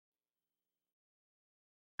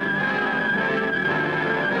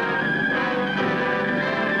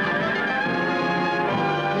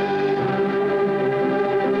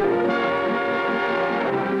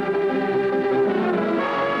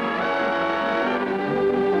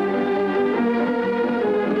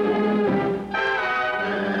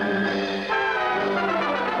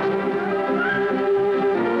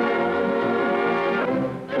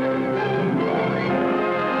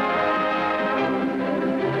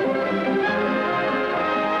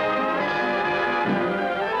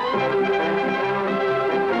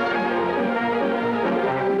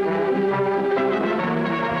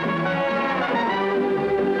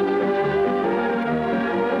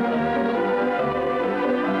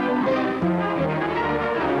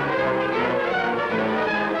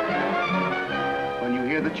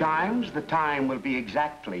chimes, the time will be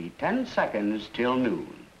exactly 10 seconds till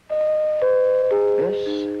noon.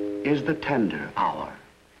 This is the tender hour.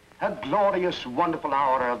 A glorious, wonderful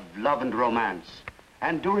hour of love and romance.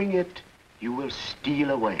 And during it, you will steal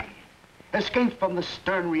away. Escape from the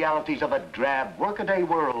stern realities of a drab, workaday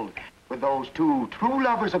world with those two true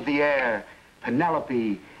lovers of the air,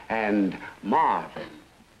 Penelope and Marvin.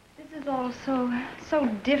 This is all so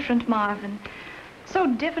different, Marvin.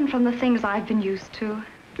 So different from the things I've been used to.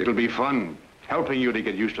 It'll be fun, helping you to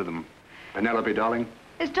get used to them. Penelope, darling.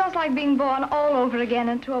 It's just like being born all over again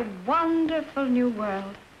into a wonderful new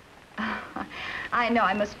world. I know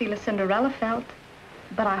I must feel as Cinderella felt,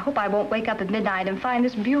 but I hope I won't wake up at midnight and find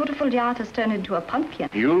this beautiful yacht has turned into a pumpkin.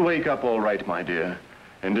 You'll wake up all right, my dear,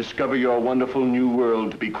 and discover your wonderful new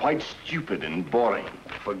world to be quite stupid and boring.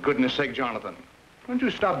 For goodness sake, Jonathan, don't you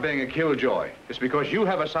stop being a killjoy. It's because you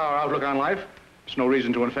have a sour outlook on life. There's no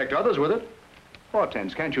reason to infect others with it.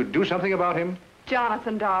 Hortense, can't you do something about him?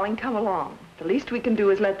 Jonathan, darling, come along. The least we can do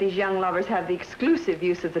is let these young lovers have the exclusive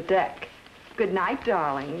use of the deck. Good night,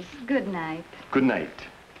 darlings. Good night. Good night.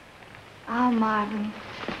 Oh, Marvin,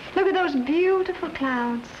 look at those beautiful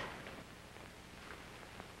clouds.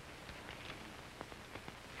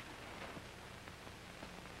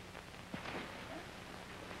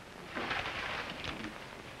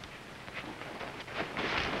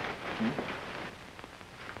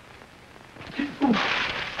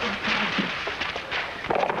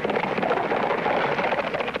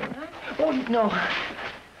 Oh, no.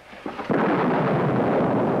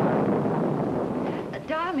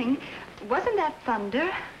 Darling, wasn't that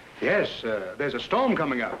thunder? Yes, there's a storm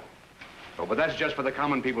coming up. Oh, but that's just for the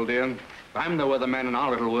common people, dear. I'm the weatherman in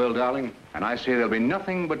our little world, darling, and I say there'll be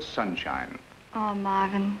nothing but sunshine. Oh,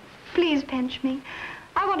 Marvin, please pinch me.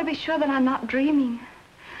 I want to be sure that I'm not dreaming.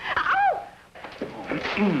 Ow!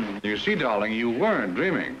 You see, darling, you weren't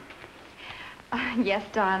dreaming. Yes,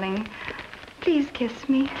 darling. Please kiss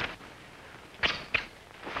me.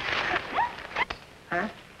 Huh?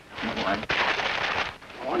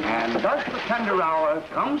 And thus the tender hour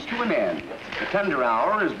comes to an end. The tender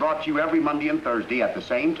hour is brought to you every Monday and Thursday at the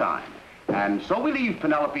same time. And so we leave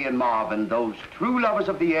Penelope and Marvin, those true lovers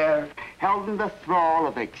of the air, held in the thrall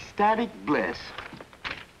of ecstatic bliss.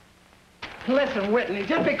 Listen, Whitney,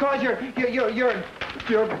 just because you're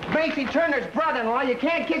Macy Turner's brother-in-law, you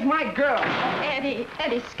can't kiss my girl. Eddie,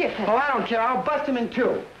 skip it. Oh, I don't care. I'll bust him in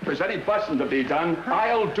two. If there's any busting to be done,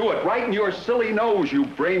 I'll do it right in your silly nose, you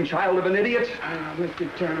brainchild of an idiot. Oh, Mr.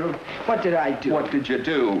 Turner, what did I do? What did you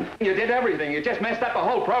do? You did everything. You just messed up the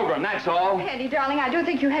whole program, that's all. Eddie, darling, I do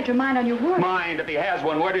think you had your mind on your work. Mind, if he has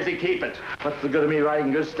one, where does he keep it? What's the good of me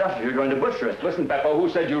writing good stuff if you're going to butcher it? Listen, Beppo, who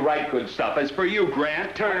said you write good stuff? It's for you,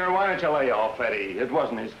 Grant. Turner, why don't you lay off, Eddie? It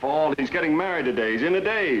wasn't his fault. He's getting married today. He's in a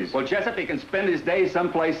daze. Well, Jessup, he can spend his days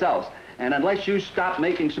someplace else. And unless you stop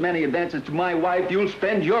making so many advances to my wife, you'll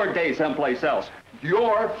spend your day someplace else.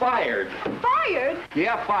 You're fired. Fired?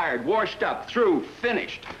 Yeah, fired. Washed up. Through.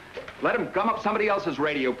 Finished. Let him gum up somebody else's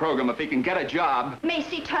radio program if he can get a job.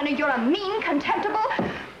 Macy Turner, you're a mean, contemptible...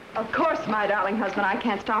 Of course, my darling husband, I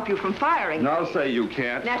can't stop you from firing. I'll say you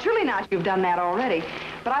can't. Naturally not. You've done that already.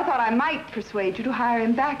 But I thought I might persuade you to hire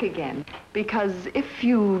him back again. Because if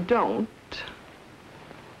you don't...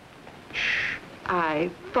 Shh. I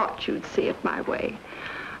thought you'd see it my way.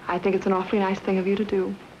 I think it's an awfully nice thing of you to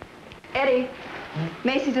do. Eddie,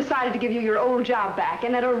 Macy's decided to give you your old job back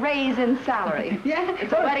and at a raise in salary. Yeah?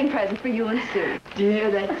 It's a wedding present for you and Sue. Do you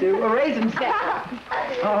hear that, Sue? A raise in salary.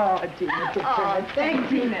 Oh, gee, Mr. Turner. Oh,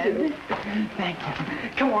 thank you, Ned. Thank you.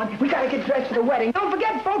 Come on, we gotta get dressed for the wedding. Don't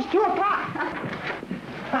forget, folks, 2 o'clock.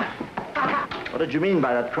 What did you mean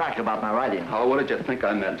by that crack about my writing? Oh, what did you think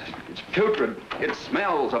I meant? It's putrid. It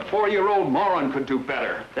smells. A 4-year-old moron could do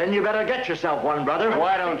better. Then you better get yourself one, brother.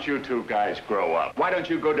 Why don't you two guys grow up? Why don't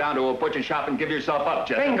you go down to a butcher shop and give yourself up,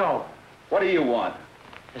 Jessup? Bingo. What do you want?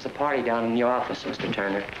 There's a party down in your office, Mr.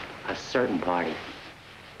 Turner. A certain party.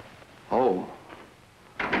 Oh.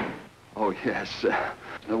 Oh, yes.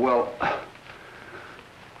 Well,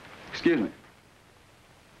 excuse me.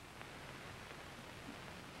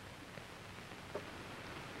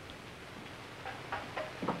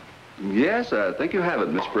 Yes, I think you have it,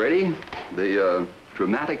 Miss Brady. The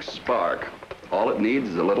dramatic spark. All it needs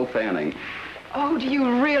is a little fanning. Oh, do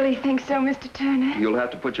you really think so, Mr. Turner? You'll have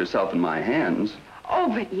to put yourself in my hands. Oh,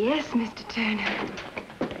 but yes, Mr. Turner.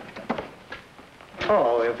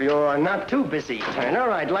 Oh, if you're not too busy, Turner,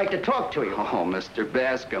 I'd like to talk to you. Oh, Mr.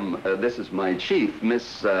 Bascom, this is my chief,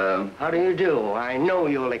 Miss, How do you do? I know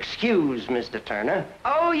you'll excuse Mr. Turner.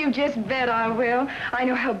 Oh, you just bet I will. I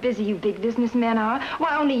know how busy you big businessmen are.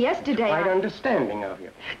 Why, only yesterday Quite understanding of you.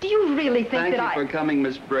 Do you really think Thank you for coming,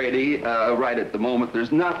 Miss Brady. Right at the moment,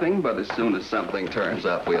 there's nothing, but as soon as something turns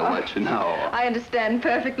up, we'll let you know. I understand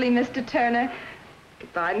perfectly, Mr. Turner.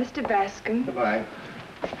 Goodbye, Mr. Bascom. Goodbye.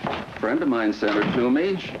 A friend of mine sent her to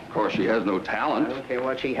me. Of course, she has no talent. I don't care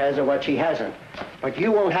what she has or what she hasn't. But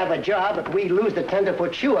you won't have a job if we lose the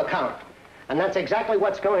tenderfoot shoe account. And that's exactly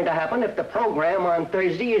what's going to happen if the program on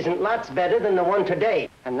Thursday isn't lots better than the one today.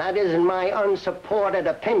 And that isn't my unsupported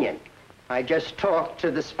opinion. I just talked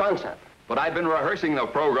to the sponsor. But I've been rehearsing the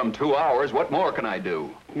program 2 hours. What more can I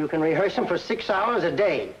do? You can rehearse them for 6 hours a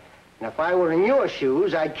day. And if I were in your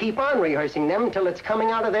shoes, I'd keep on rehearsing them until it's coming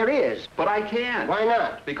out of their ears. But I can't. Why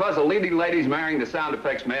not? Because the leading lady's marrying the sound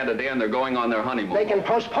effects man today and they're going on their honeymoon. They can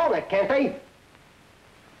postpone it, can't they?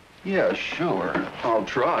 Yeah, sure. I'll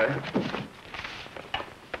try.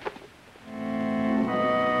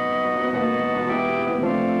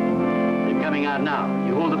 They're coming out now.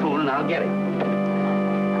 You hold the phone and I'll get it.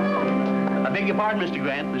 I beg your pardon, Mr.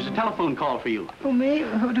 Grant. There's a telephone call for you. Who, me?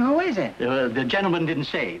 Who is it? The gentleman didn't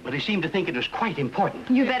say, but he seemed to think it was quite important.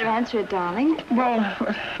 You better answer it, darling. Well,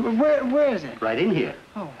 where is it? Right in here.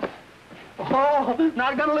 Oh,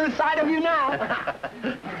 not gonna lose sight of you now.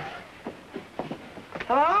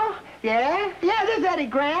 Hello? Yeah? Yeah, this is Eddie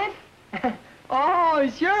Grant.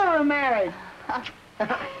 Oh, sure we're married.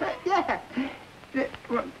 Yeah.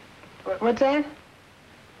 What's that?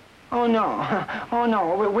 Oh, no. Oh,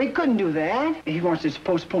 no. We couldn't do that. He wants us to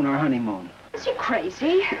postpone our honeymoon. Is he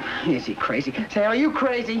crazy? Is he crazy? Say, are you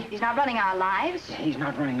crazy? He's not running our lives. He's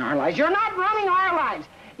not running our lives. You're not running our lives.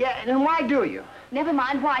 Yeah, then why do you? Never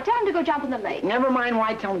mind why. Tell him to go jump in the lake. Never mind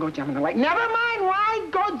why. Tell him go jump in the lake. Never mind why.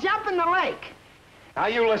 Go jump in the lake. Now,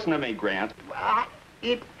 you listen to me, Grant. I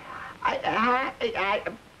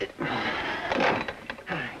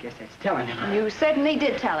guess that's telling him. You certainly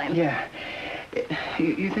did tell him. Yeah.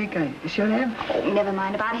 You think I should have? Oh, never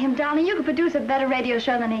mind about him, darling. You could produce a better radio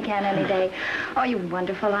show than he can any day. Oh, you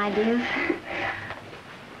wonderful ideas.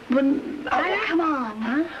 But Come on.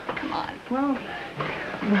 Huh? Come on.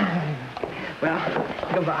 Well,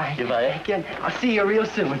 goodbye. Goodbye. Again, I'll see you real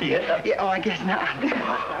soon. Yeah. Oh, I guess not.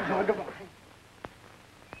 Goodbye.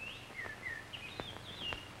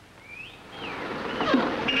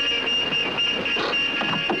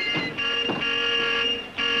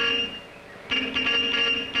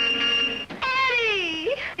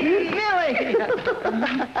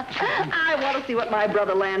 I want to see what my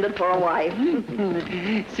brother landed for a wife.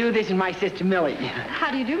 Sue, this is my sister, Millie.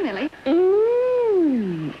 How do you do, Millie?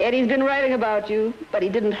 Eddie's been writing about you, but he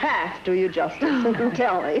didn't have to you justice.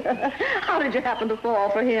 Tell me, how did you happen to fall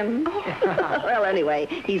for him? Well, anyway,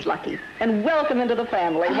 he's lucky. And welcome into the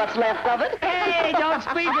family, what's left of it. Hey, don't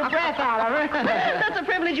squeeze your breath out of her. That's a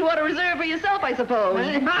privilege you want to reserve for yourself, I suppose.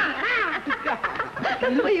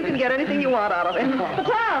 That's the way you can get anything you want out of it.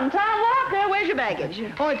 Tom Walker, where's your baggage?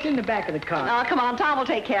 Oh, it's in the back of the car. Oh, come on, Tom will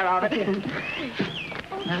take care of it.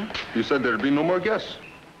 You said there'd be no more guests.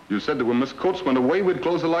 You said that when Miss Coates went away, we'd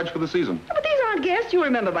close the lodge for the season. But these aren't guests. You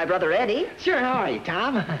remember my brother Eddie. Sure, how are you,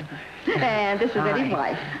 Tom? And this is Eddie's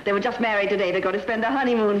wife. They were just married today. They're going to spend their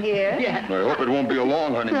honeymoon here. Yeah. I hope it won't be a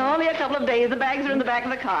long honeymoon. Only a couple of days. The bags are in the back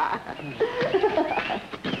of the car.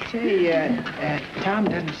 Say, Tom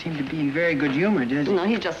doesn't seem to be in very good humor, does he? No,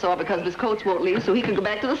 he's just sore because Miss Coates won't leave so he can go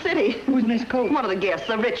back to the city. Who's Miss Coates? One of the guests,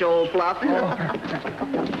 a rich old fluff.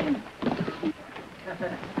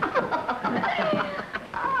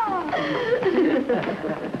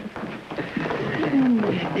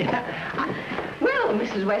 Well,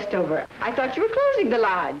 Mrs. Westover, I thought you were closing the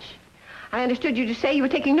lodge. I understood you to say you were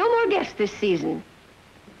taking no more guests this season.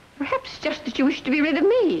 Perhaps just that you wish to be rid of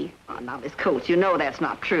me. Oh, now, Miss Coates, you know that's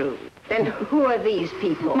not true. Then who are these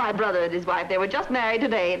people? My brother and his wife. They were just married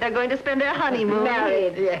today. They're going to spend their honeymoon.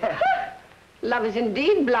 Married, yeah. Love is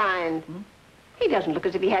indeed blind. He doesn't look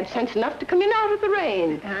as if he had sense enough to come in out of the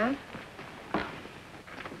rain. Huh?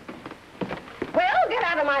 Well, get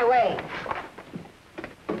out of my way.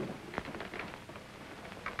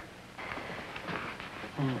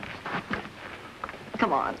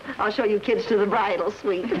 Come on. I'll show you kids to the bridal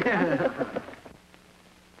suite.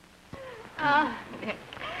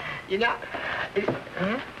 You know...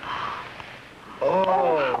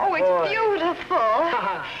 Oh, it's beautiful.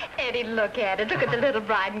 Eddie, look at it. Look at the little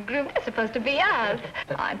bride and groom. They're supposed to be us.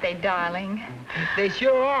 Aren't they, darling? They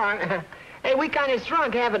sure are. Hey, we kind of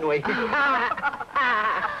shrunk, haven't we?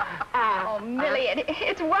 Oh, Millie,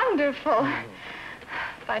 it's wonderful.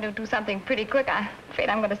 I don't do something pretty quick, I'm afraid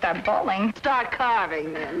I'm going to start bawling. Start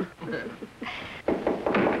carving, then.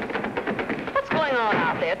 What's going on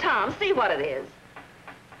out there? Tom, see what it is.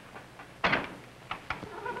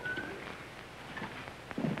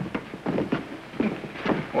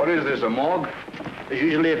 What is this, a morgue? There's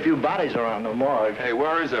usually a few bodies around the morgue. Hey,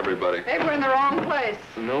 where is everybody? Hey, we're in the wrong place.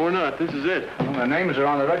 No, we're not. This is it. Well, their names are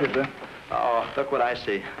on the register. Oh, look what I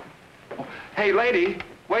see. Hey, lady,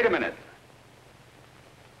 wait a minute.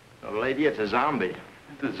 Oh, lady, it's a zombie.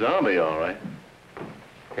 It's a zombie, all right.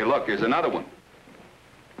 Hey, look, here's another one.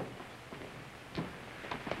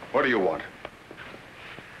 What do you want?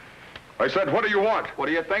 I said, what do you want? What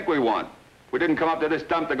do you think we want? We didn't come up to this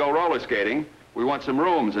dump to go roller skating. We want some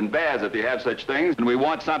rooms and baths if you have such things, and we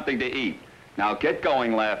want something to eat. Now get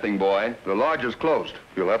going, laughing boy. The lodge is closed.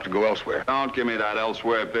 You'll have to go elsewhere. Don't give me that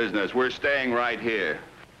elsewhere business. We're staying right here.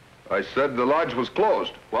 I said the lodge was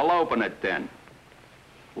closed. Well, open it then.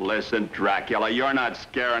 Listen, Dracula, you're not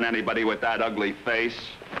scaring anybody with that ugly face.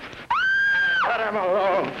 Let him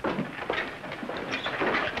alone.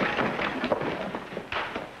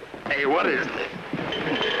 Hey, what is this?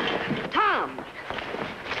 Tom!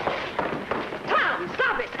 Tom,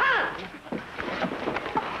 stop it, Tom!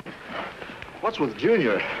 What's with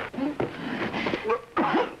Junior?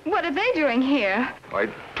 What are they doing here? I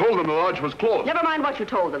told them the lodge was closed. Never mind what you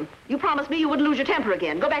told them. You promised me you wouldn't lose your temper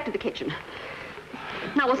again. Go back to the kitchen.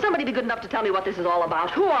 Now, will somebody be good enough to tell me what this is all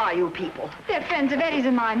about? Who are you people? They're friends of Eddie's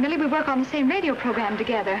and mine, Millie. We work on the same radio program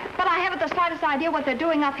together. But I haven't the slightest idea what they're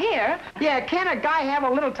doing up here. Yeah, can a guy have a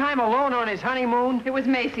little time alone on his honeymoon? It was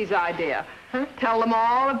Macy's idea. Huh? Tell them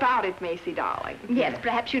all about it, Macy, darling. Yes,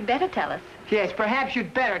 perhaps you'd better tell us. Yes, perhaps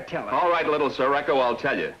you'd better tell us. All right, little Sirocco, I'll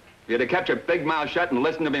tell you. If you'd have kept your big mouth shut and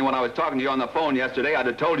listened to me when I was talking to you on the phone yesterday, I'd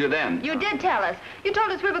have told you then. You did tell us. You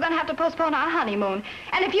told us we were going to have to postpone our honeymoon.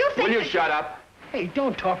 And if you think... Will you shut up? Hey,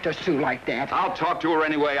 don't talk to Sue like that. I'll talk to her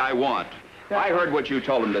any way I want. I heard what you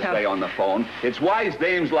told him to say on the phone. It's wise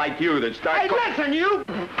dames like you that start... Hey, listen, you!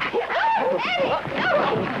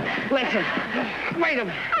 Listen, wait a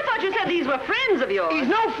minute. I thought you said these were friends of yours. He's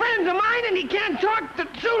no friend of mine, and he can't talk to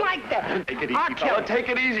Sue like that. Take it easy, I'll kill fella. him. Take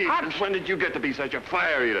it easy. I'll- Since when did you get to be such a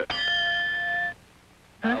fire eater?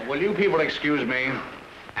 Will you people excuse me?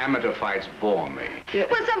 Amateur fights bore me.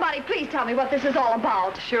 Will somebody please tell me what this is all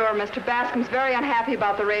about? Sure, Mr. Bascom's very unhappy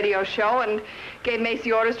about the radio show and gave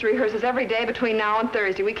Macy orders to rehearse us every day between now and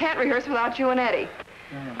Thursday. We can't rehearse without you and Eddie.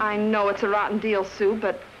 I know it's a rotten deal, Sue,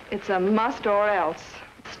 but it's a must or else.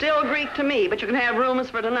 Still Greek to me, but you can have rooms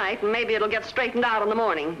for tonight, and maybe it'll get straightened out in the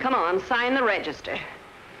morning. Come on, sign the register.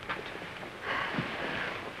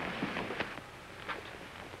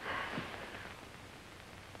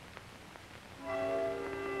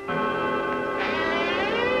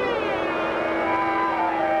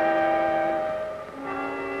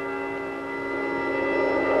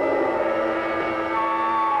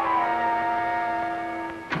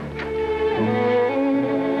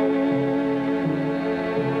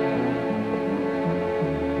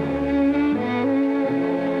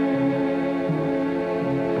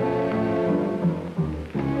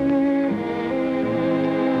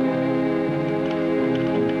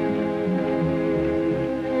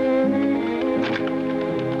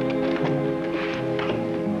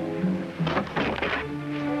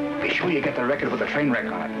 You get the record with the train wreck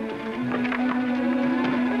on it.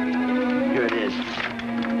 Here it is.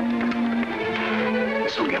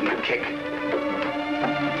 This will give him a kick.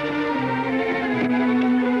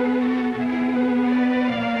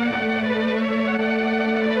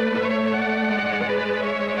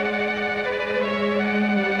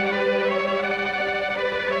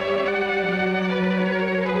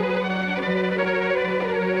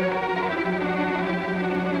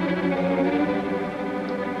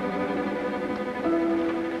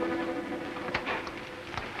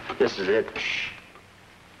 This is it.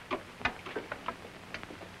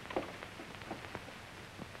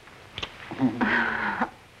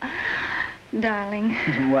 Darling.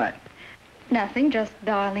 What? Nothing, just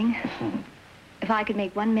darling. If I could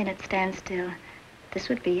make 1 minute stand still, this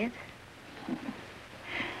would be it.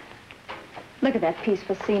 Look at that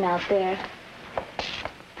peaceful scene out there.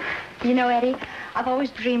 You know, Eddie, I've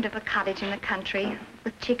always dreamed of a cottage in the country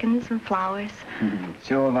with chickens and flowers.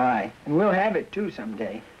 So have I. And we'll have it, too,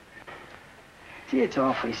 someday. See, it's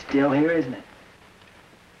awfully still here, isn't it?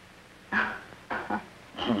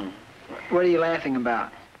 What are you laughing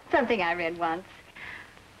about? Something I read once.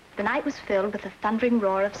 The night was filled with the thundering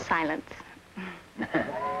roar of silence.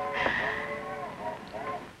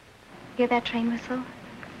 Hear that train whistle?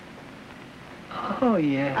 Oh,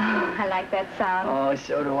 yeah. Oh, I like that sound. Oh,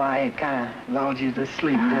 so do I. It kind of lulls you to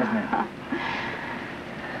sleep, doesn't it?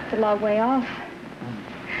 a long way off.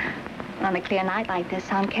 On a clear night like this,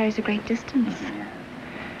 sound carries a great distance.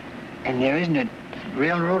 And there isn't a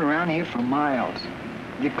railroad around here for miles.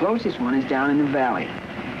 The closest one is down in the valley.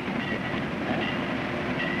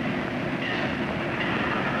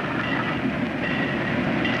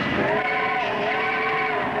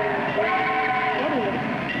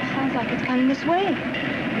 Sounds like it's coming this way.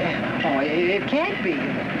 Yeah. Oh, it can't be.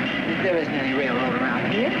 There isn't any railroad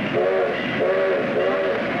around here.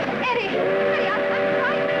 Eddie, I'm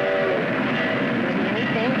right. There isn't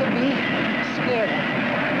anything to be scared of.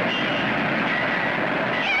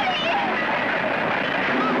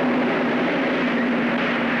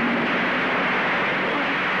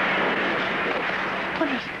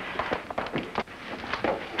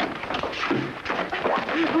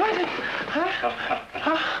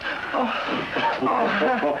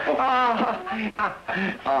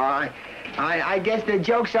 I guess the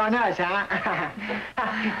joke's on us, huh?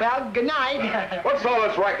 Well, good night. What's all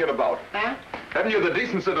this racket about? Huh? Haven't you the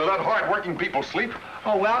decency to let hard-working people sleep?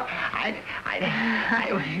 Oh, well,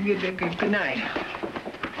 good night.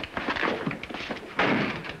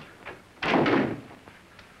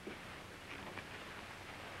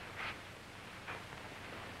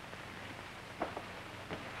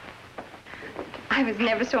 I was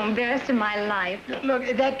never so embarrassed in my life. Look,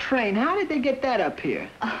 that train, how did they get that up here?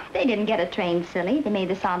 Oh, they didn't get a train, silly. They made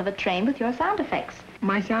the sound of a train with your sound effects.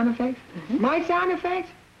 My sound effects? My sound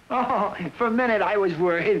effects? Oh, for a minute I was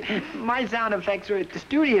worried. My sound effects were at the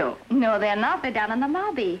studio. No, they're not. They're down in the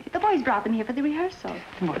lobby. The boys brought them here for the rehearsal.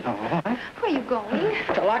 What? Where are you going?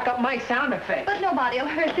 To lock up my sound effects. But nobody'll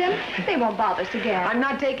hurt them. They won't bother us again. I'm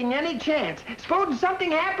not taking any chance. Suppose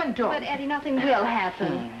something happened to them. But, Eddie, nothing will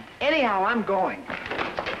happen. Anyhow, I'm going.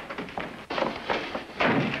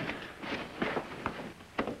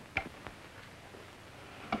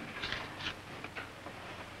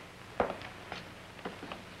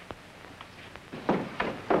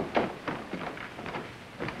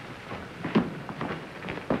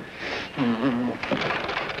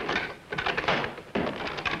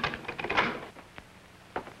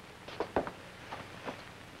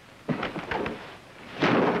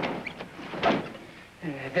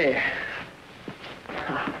 There.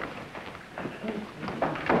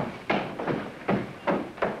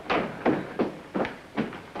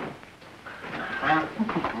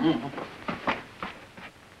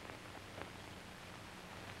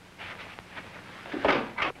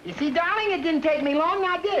 You see, darling, it didn't take me long,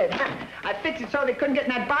 now did it? I fixed it so they couldn't get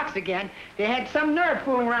in that box again. They had some nerve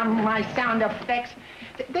fooling around with my sound effects.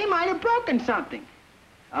 They might have broken something.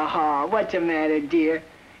 Oh, what's the matter, dear?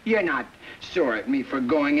 You're not sore at me for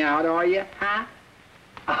going out, are you, huh?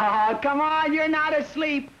 Oh, come on, you're not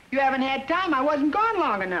asleep. You haven't had time. I wasn't gone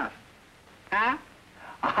long enough. Huh?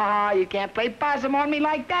 Oh, you can't play possum on me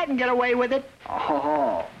like that and get away with it.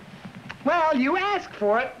 Oh. Well, you asked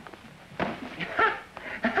for it.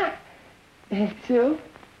 Sue?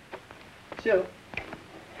 Sue?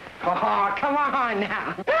 Oh, come on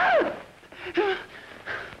now.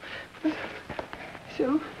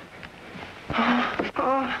 Sue?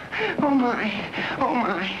 Oh my. Oh,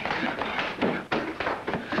 my.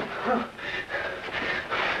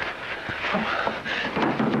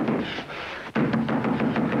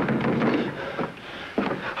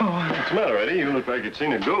 What's the matter, Eddie? You look like you'd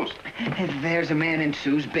seen a ghost. There's a man in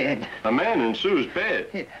Sue's bed. A man in Sue's bed?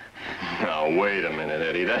 Yeah. Now, wait a minute,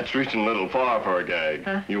 Eddie. That's reaching a little far for a gag.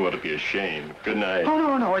 Huh? You ought to be ashamed. Good night.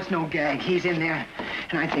 Oh, no, it's no gag. He's in there,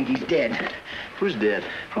 and I think he's dead. Who's dead?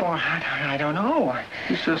 Oh, I don't know.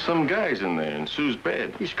 He says some guy's in there in Sue's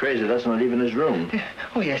bed. He's crazy. That's not even his room.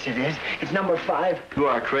 Oh, yes, it is. It's number 5. You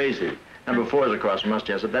are crazy. Number 4 is across from us,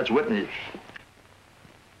 Jessup. That's Whitney.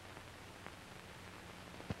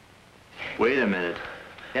 Wait a minute.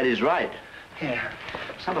 Eddie's right. Yeah.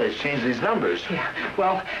 Somebody's changed these numbers. Yeah.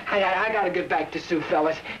 Well, I gotta get back to Sue,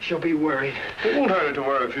 fellas. She'll be worried. It won't hurt her to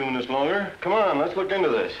worry a few minutes longer. Come on, let's look into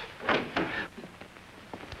this.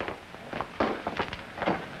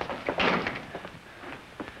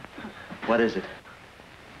 What is it?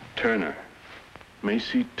 Turner.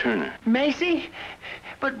 Macy Turner. Macy?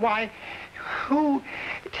 But why? Who?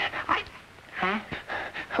 Huh?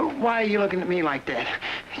 Why are you looking at me like that?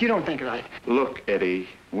 You don't think right. Look, Eddie,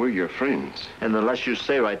 we're your friends. And the less you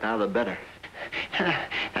say right now, the better.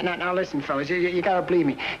 Now listen, fellas, you gotta believe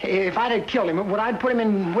me. If I'd have killed him, would I put him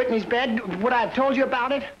in Whitney's bed? Would I have told you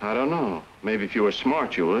about it? I don't know. Maybe if you were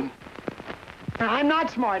smart, you would. I'm not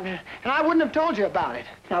smart, and I wouldn't have told you about it.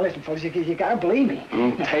 Now, listen, fellas, you gotta believe me.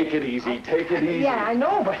 Take it easy, take it easy. Yeah, I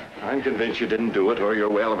know, but... I'm convinced you didn't do it, or you're a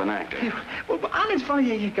whale of an actor. Well, but honest, fella,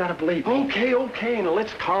 you gotta believe me. Okay. Now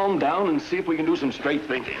let's calm down and see if we can do some straight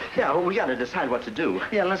thinking. Yeah, well, we gotta decide what to do.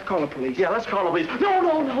 Yeah, let's call the police. Yeah, let's call the police.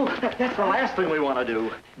 No. That's the last thing we want to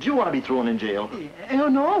do. Do you want to be thrown in jail?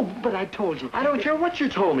 No, but I told you. I don't care what you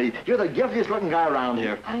told me. You're the guiltiest looking guy around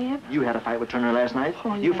here. I am? You had a fight with Turner last night.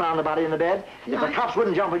 Oh, yeah. You found the body in the bed. Yeah, If the cops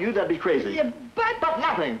wouldn't jump on you, that'd be crazy. Yeah, But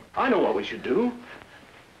nothing. I know what we should do.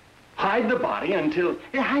 Hide the body until...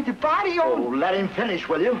 Yeah, hide the body, Oh, let him finish,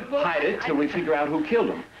 will you? Hide it till we figure out who killed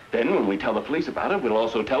him. Then, when we tell the police about it, we'll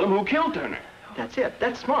also tell them who killed Turner. That's it.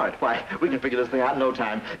 That's smart. Why, we can figure this thing out in no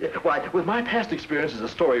time. Why, with my past experience as a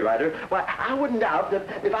story writer, why, I wouldn't doubt that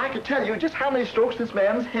if I could tell you just how many strokes this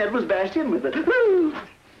man's head was bashed in with it. Woo!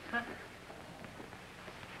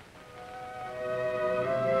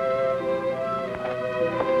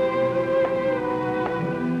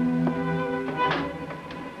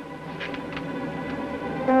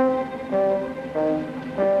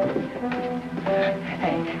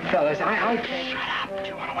 Hey, fellas, I can't... Shut up. Do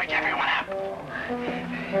you want to wake everyone up?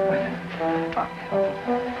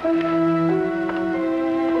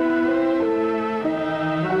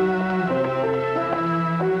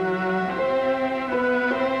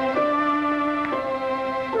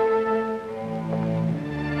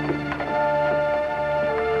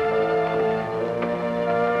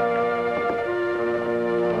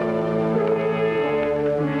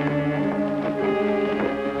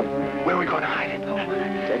 Where are we going to hide it?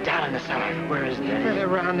 Down in the cellar. Where is that?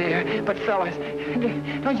 Around there. But, fellas,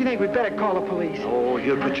 don't you think we'd better call the police? Oh,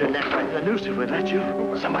 you'd put your neck right in the noose if we'd let you.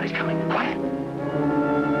 Somebody's coming. Quiet.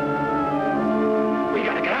 We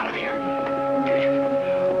gotta get out of here.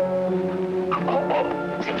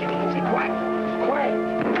 Oh. Take it easy. Quiet.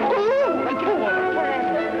 Oh, I don't want to.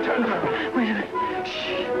 Turn around. Wait a minute.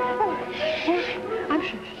 Shh. I'm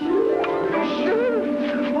sure.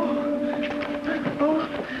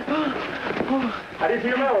 How do you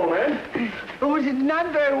feel now, old man? Oh, is it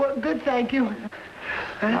not very well? Good, thank you.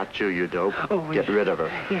 Not you dope. Oh, Get rid of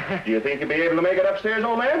her. Yeah. Do you think you'll be able to make it upstairs,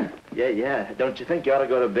 old man? Yeah. Don't you think you ought to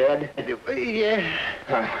go to bed? Yeah.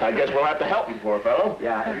 I guess we'll have to help him, poor fellow.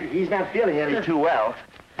 Yeah, he's not feeling any too well.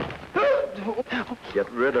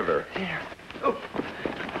 Get rid of her.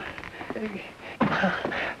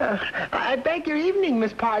 I beg your evening,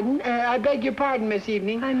 Miss Pardon. I beg your pardon, Miss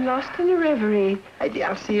Evening. I'm lost in a reverie,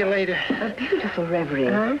 I'll see you later. a beautiful reverie.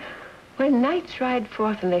 Huh? When knights ride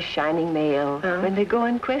forth in their shining mail, when they go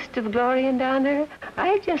in quest of glory and honor,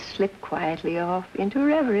 I just slip quietly off into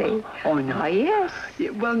reverie. Oh, no. Ah, yes.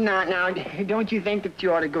 Well, now, don't you think that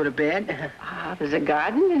you ought to go to bed? There's a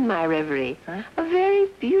garden in my reverie. Huh? A very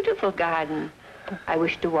beautiful garden. I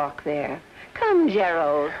wish to walk there. Come,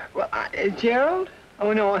 Gerald. Well, Gerald?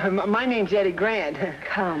 Oh, no, my name's Eddie Grant.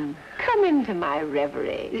 Come into my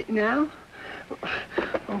reverie. Now?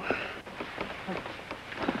 Oh.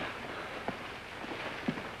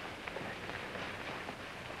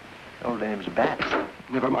 Old name's Bats.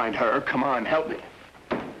 Never mind her. Come on, help me.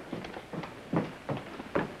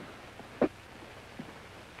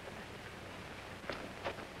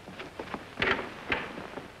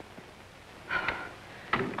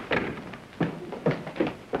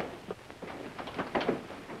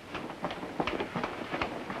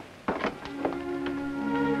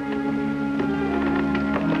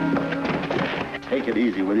 Take it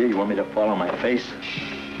easy, will you? You want me to fall on my face?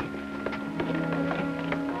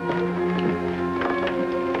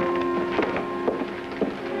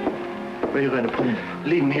 Where are you going to put him?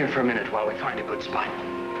 Leave him here for a minute while we find a good spot.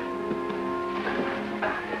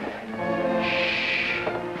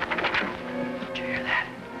 Did you hear that?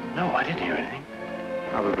 No, I didn't hear anything.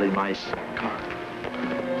 Probably mice. Come on.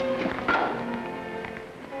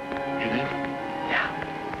 Hear them? Yeah.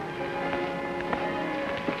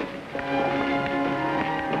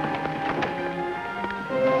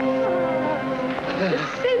 The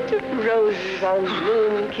scent of roses on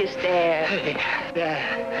moon-kissed air.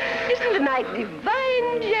 Isn't the night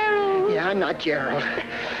divine, Gerald? Yeah, I'm not Gerald.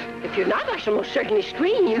 If you're not, I shall most certainly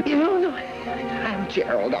scream. No. I'm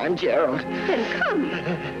Gerald. Then come.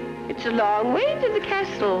 It's a long way to the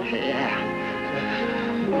castle. Yeah.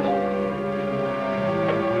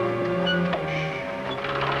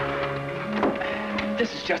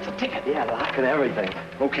 This is just a ticket. Yeah, lock and everything.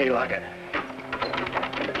 Okay, lock it.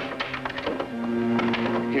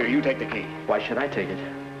 Here, you take the key. Why should I take it?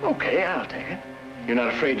 Okay, I'll take it. You're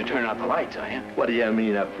not afraid to turn out the lights, are you? What do you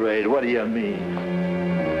mean, afraid? What do you mean?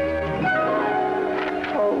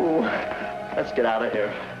 Oh, let's get out of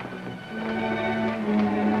here.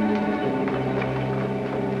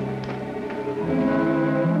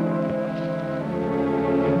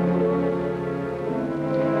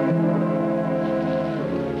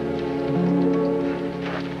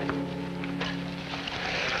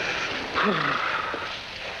 Oh,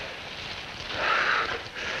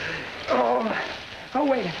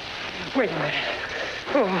 wait a minute.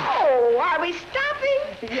 Oh, are we stopping?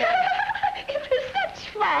 Yeah. It was such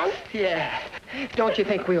fun. Yeah. Don't you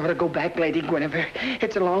think we ought to go back, Lady Guinevere?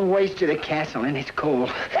 It's a long ways to the castle, and it's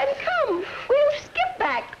cold. Then come. We'll skip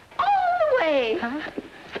back all the way. Huh?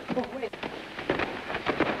 Oh, wait.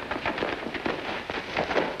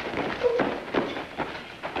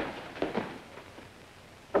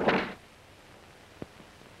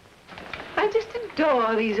 I just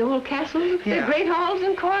adore these old castles. Yeah. The great halls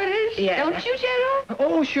and corridors. Yeah. Don't you, Gerald?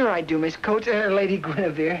 Oh, sure I do, Miss Coates, Lady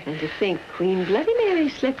Guinevere. And to think Queen Bloody Mary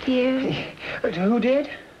slept here. Who did?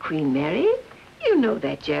 Queen Mary? You know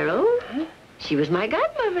that, Gerald. Huh? She was my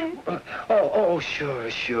godmother.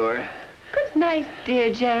 Sure. Good night,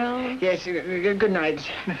 dear Gerald. Yes, good night,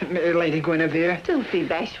 Lady Guinevere. Don't be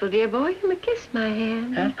bashful, dear boy. Come and kiss my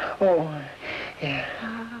hand. Huh? Oh, yeah.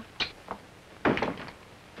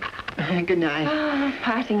 Good night. Ah,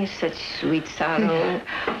 parting is such sweet sorrow.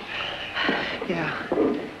 Yeah.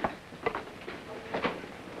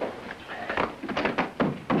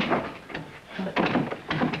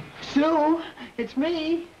 Sue, it's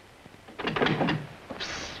me.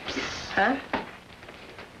 Huh?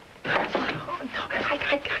 Oh, no, I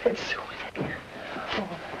got it, Sue.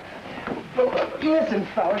 Oh. Listen,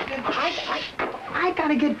 fellas, I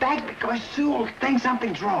gotta get back because Sue thinks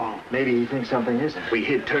something's wrong. Maybe he thinks something isn't. We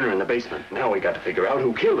hid Turner in the basement. Now we got to figure out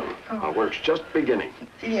who killed him. Our work's just beginning.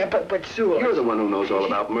 Yeah, but Sue... You're the one who knows all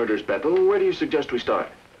about murders, Bethel. Where do you suggest we start?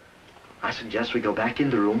 I suggest we go back in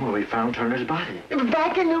the room where we found Turner's body.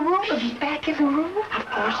 Back in the room? Back in the room? Of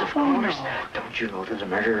course. No. Don't you know that the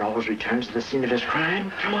murderer always returns to the scene of his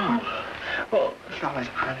crime? Come on. Oh, fellas,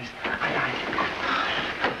 honest,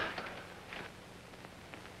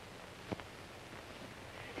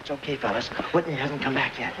 It's okay, fellas. Whitney hasn't come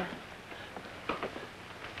back yet.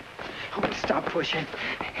 Oh, stop pushing.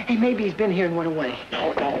 Hey, maybe he's been here and went away.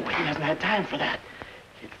 No, he hasn't had time for that.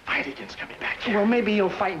 He'd fight against coming back here. Well, maybe he'll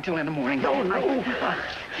fight until in the morning. No.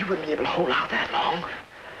 He wouldn't be able to hold out that long.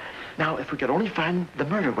 Now, if we could only find the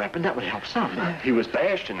murder weapon, that would help some. He was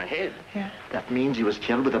bashed in the head. Yeah. That means he was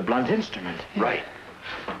killed with a blunt instrument. Yeah. Right.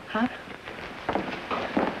 Huh?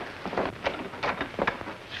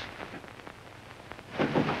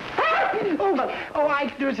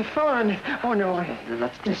 There's a phone. Oh, no.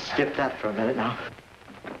 Let's just skip that for a minute now.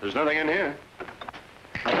 There's nothing in here.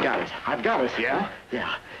 I've got it. Yeah?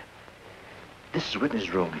 Yeah. This is Whitney's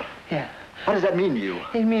room. Yeah. What does that mean to you?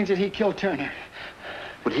 It means that he killed Turner.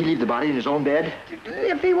 Would he leave the body in his own bed?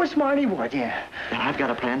 If he was smart, he would, yeah. Then I've got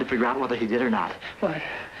a plan to figure out whether he did or not. What?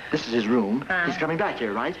 This is his room. He's coming back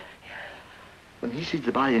here, right? When he sees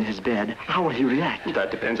the body in his bed, how will he react? That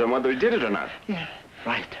depends on whether he did it or not. Yeah.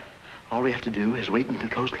 Right. All we have to do is wait in the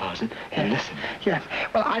clothes closet and listen. Yeah.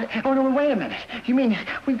 Well, Oh, no, wait a minute. You mean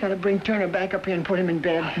we've got to bring Turner back up here and put him in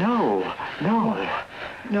bed? No. No?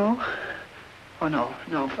 Oh, no,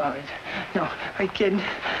 fellas. No. Are you kidding?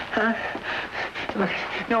 Huh? Look,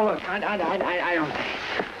 I don't think.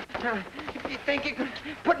 If you think you could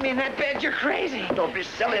put me in that bed, you're crazy. Don't be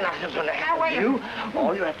silly now. There's going to happen to you.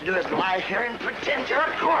 All you have to do is lie here and pretend you're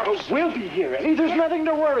a corpse. We'll be here, Eddie. There's nothing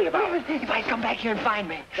to worry about. If I come back here and find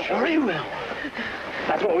me. Sure you will.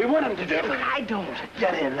 That's what we want him to do. But I don't.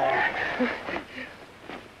 Get in there.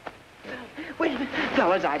 Wait a minute.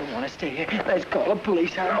 Fellas, I don't want to stay here. Let's call the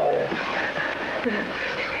police, huh? No.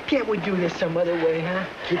 Can't we do this some other way, huh?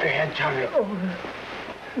 Keep your head covered. Oh,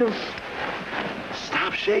 no.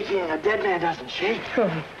 Stop shaking. A dead man doesn't shake.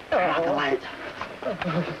 Turn out the light.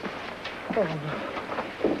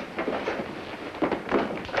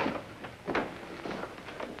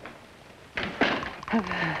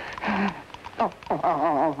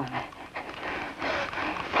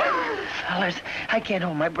 Fellas, I can't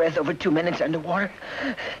hold my breath over 2 minutes underwater.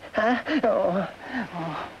 Huh? Oh.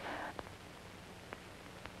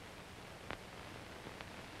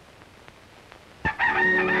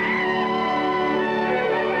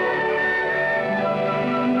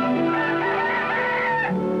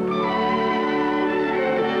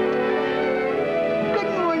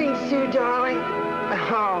 Good morning, Sue, darling.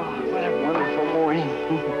 Oh, what a wonderful morning.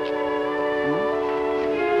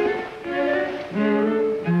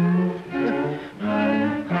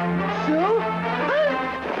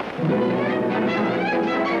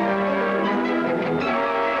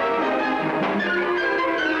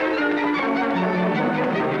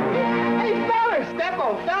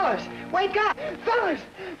 Wake up! Fellas!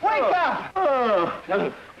 Wake up! Oh.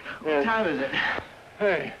 What time is it?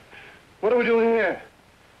 Hey, what are we doing here?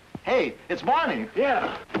 Hey, it's Barney.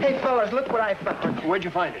 Yeah. Hey, fellas, look what I found. Where'd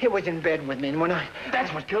you find it? It was in bed with me, and when I...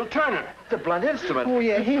 That's what killed Turner. The blunt instrument. Oh,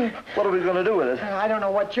 yeah, here. What are we going to do with it? I don't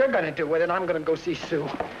know what you're going to do with it. I'm going to go see Sue.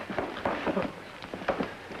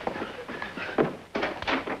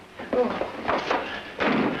 Oh.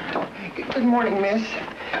 Good morning, miss.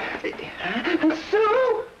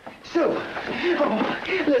 Sue! Sue! Oh,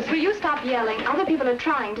 listen. Will you stop yelling? Other people are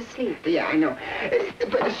trying to sleep. Yeah, I know.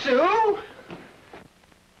 But Sue?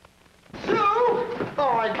 Sue!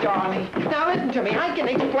 Oh, darling. Now, listen to me. I can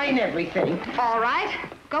explain everything. All right.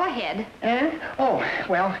 Go ahead. Oh,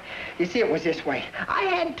 well, you see, it was this way. I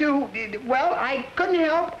had to, well, I couldn't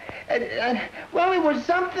help. Well, it was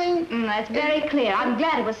something... That's very clear. I'm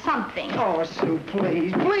glad it was something. Oh, Sue,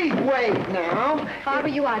 please. Please wait now. If I were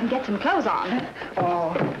you, I'd get some clothes on.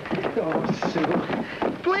 Oh, Sue.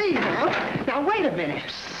 Please, now. Now, wait a minute.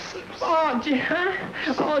 Oh, gee, huh?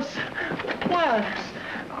 Oh, what?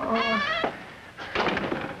 Oh.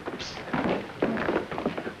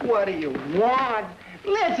 What do you want?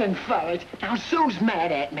 Listen, fellas. Now, Sue's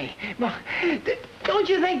mad at me. Well, don't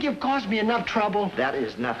you think you've caused me enough trouble? That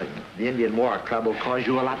is nothing. The Indian War Club will cause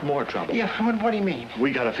you a lot more trouble. Yeah, what do you mean?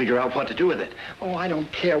 We got to figure out what to do with it. Oh, I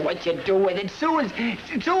don't care what you do with it. Sue is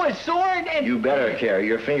sore and... You better care.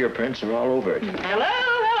 Your fingerprints are all over it. Hello.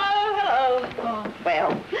 Oh.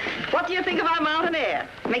 Well, what do you think of our mountain air?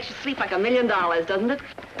 Makes you sleep like $1 million, doesn't it?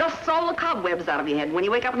 Dusts all the cobwebs out of your head. When you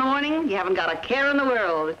wake up in the morning, you haven't got a care in the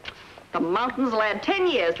world. The mountains will add 10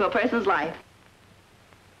 years to a person's life.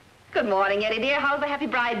 Good morning, Eddie, dear. How's the happy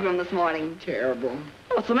bridegroom this morning? Terrible.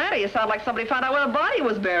 What's the matter? You sound like somebody found out where the body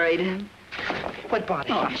was buried. What body?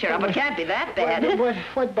 Oh, cheer up. It can't be that bad.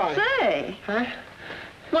 What body? Say. Huh?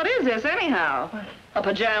 What is this, anyhow? A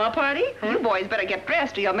pajama party? Huh? You boys better get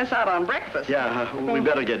dressed or you'll miss out on breakfast. Yeah, we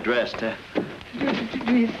better get dressed.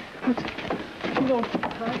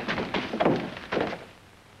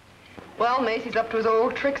 Well, Macy's up to his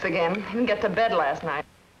old tricks again. He didn't get to bed last night.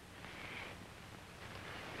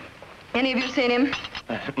 Any of you seen him?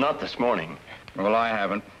 Not this morning. Well, I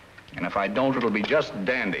haven't. And if I don't, it'll be just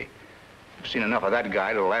dandy. I've seen enough of that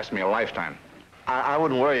guy to last me a lifetime. I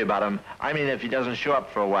wouldn't worry about him. I mean, if he doesn't show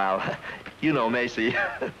up for a while. You know Macy.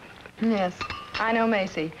 Yes, I know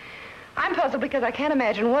Macy. I'm puzzled because I can't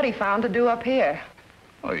imagine what he found to do up here.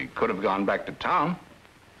 Well, he could have gone back to town.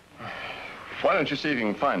 Why don't you see if you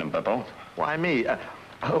can find him, Beppo? Why me?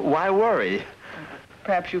 Why worry?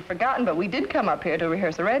 Perhaps you've forgotten, but we did come up here to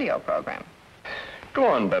rehearse a radio program. Go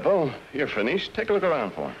on, Beppo. You're finished. Take a look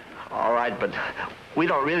around for him. All right, but we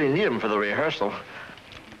don't really need him for the rehearsal.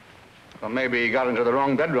 Well, maybe he got into the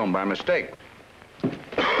wrong bedroom by mistake.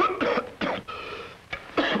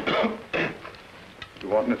 You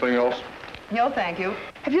want anything else? No, thank you.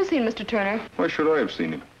 Have you seen Mr. Turner? Why should I have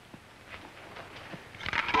seen him?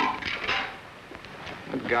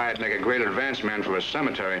 That guy'd make a great advance man for a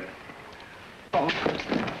cemetery. Oh,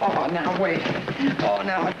 now, wait. Oh,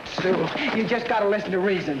 now, Sue, you just got to listen to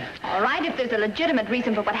reason. All right, if there's a legitimate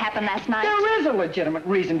reason for what happened last night. There is a legitimate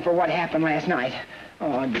reason for what happened last night.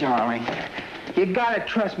 Oh, darling, you got to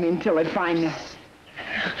trust me until I find this.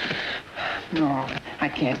 No, I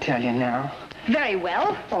can't tell you now. Very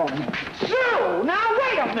well. Oh, Sue, now,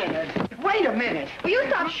 wait a minute. Wait a minute. Will you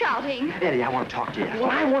stop shouting? Eddie, I want to talk to you.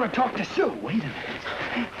 Well, I want to talk to Sue. Wait a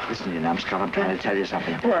minute. Listen, you numbskull, I'm trying to tell you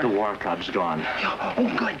something. What? The War Club's gone.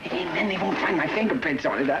 Oh, good. And then they won't find my fingerprints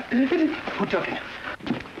on it. Who took it?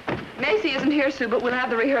 Macy isn't here, Sue, but we'll have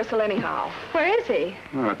the rehearsal anyhow. Where is he?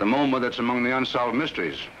 Well, at the moment, it's among the unsolved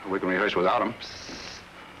mysteries. We can rehearse without him.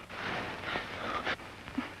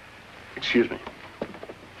 Excuse me.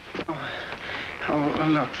 Oh,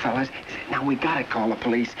 look, fellas. Now, we gotta call the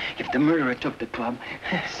police. If the murderer took the club,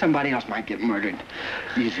 somebody else might get murdered.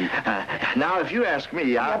 Easy. Now, if you ask me,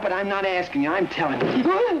 Yeah, but I'm not asking you. I'm telling you.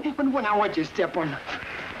 Now, what'd you step on?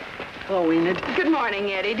 Hello, Enid. Good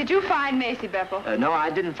morning, Eddie. Did you find Macy, Beppo? No, I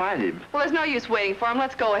didn't find him. Well, there's no use waiting for him.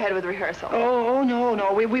 Let's go ahead with rehearsal. Oh,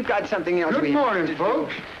 no. We've got something else. Good morning,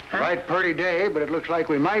 folks. Huh? Bright, pretty day, but it looks like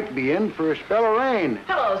we might be in for a spell of rain.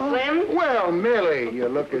 Hello, Slim. Well, Millie, you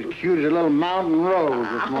look as cute as a little mountain rose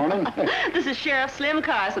this morning. This is Sheriff Slim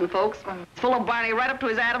Carson, folks. He's full of Barney right up to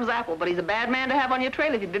his Adam's apple, but he's a bad man to have on your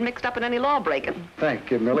trail if you've been mixed up in any law breaking.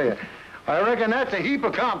 Thank you, Millie. I reckon that's a heap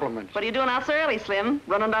of compliments. What are you doing out so early, Slim?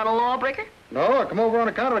 Running down a lawbreaker? No, I come over on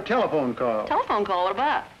account of a telephone call. Telephone call, what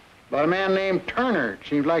about? About a man named Turner. It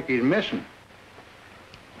seems like he's missing.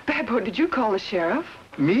 Beppo, did you call the sheriff?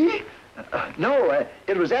 Me? No,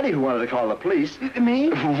 it was Eddie who wanted to call the police. Me?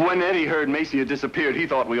 When Eddie heard Macy had disappeared, he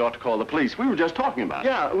thought we ought to call the police. We were just talking about it.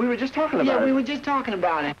 Yeah, we were just talking about it. Yeah, we were just talking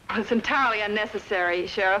about it. It's entirely unnecessary,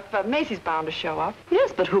 Sheriff. Macy's bound to show up.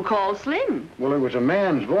 Yes, but who called Slim? Well, it was a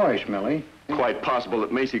man's voice, Millie. Quite possible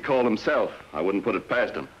that Macy called himself. I wouldn't put it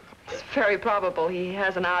past him. It's very probable. He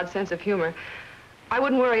has an odd sense of humor. I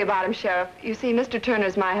wouldn't worry about him, Sheriff. You see, Mr.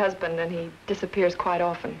 Turner's my husband, and he disappears quite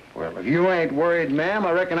often. Well, if you ain't worried, ma'am,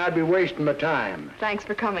 I reckon I'd be wasting my time. Thanks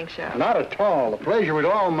for coming, Sheriff. Not at all. The pleasure was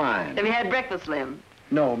all mine. Have you had breakfast, Slim?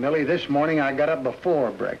 No, Millie, this morning I got up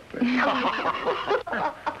before breakfast.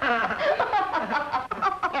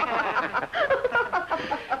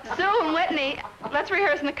 Sue and Whitney, let's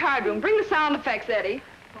rehearse in the card room. Bring the sound effects, Eddie.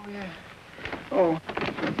 Oh, yeah. Oh.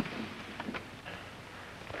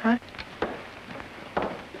 Huh?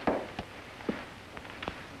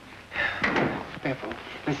 Beppo,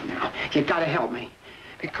 listen now. You gotta help me.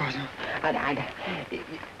 Because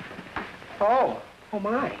Oh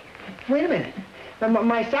my. Wait a minute.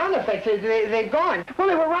 My sound effects, they're gone. Well,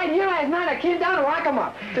 they were right here last night. I came down to lock them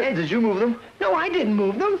up. Did you move them? No, I didn't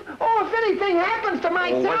move them. Oh, if anything happens to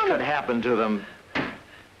my sound... What could happen to them?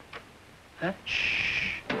 Huh?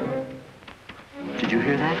 Shh. Did you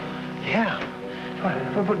hear that? Yeah.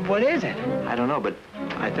 But what is it? I don't know, but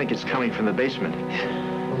I think it's coming from the basement.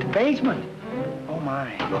 The basement? Oh,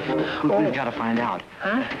 my. Look, we've got to find out.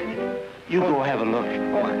 Huh? You go have a look.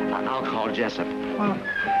 Oh, I'll call Jessup. Well...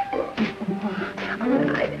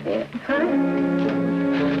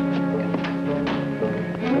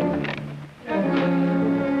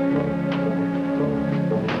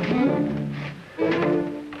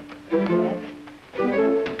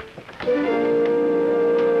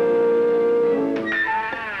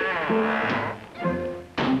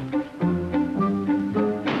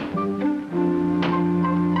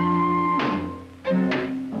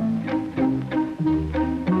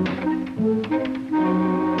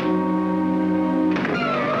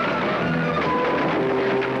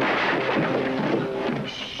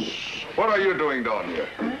 What are you doing down here?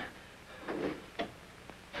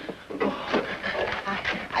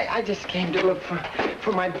 I just came to look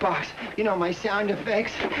for my box. You know, my sound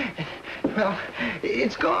effects. Well,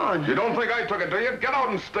 it's gone. You don't think I took it, do you? Get out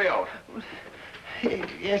and stay out.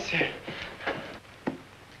 Yes, sir.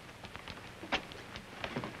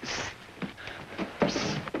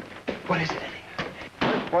 What is it,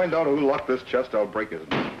 Eddie? Find out who locked this chest, I'll break his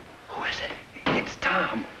neck. Who is it? It's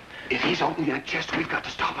Tom. If he's opening that chest, we've got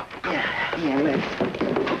to stop him. Come on. Yeah, let's.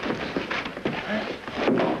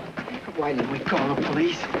 Why didn't we call the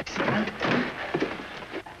police? Huh?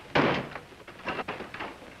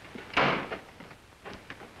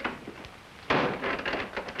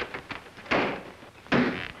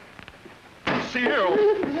 See here.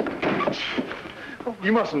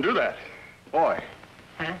 You mustn't do that. Boy,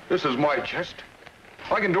 Huh? this is my chest.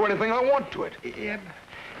 I can do anything I want to it. Yeah.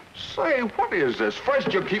 Say, what is this?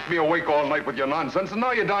 First you keep me awake all night with your nonsense, and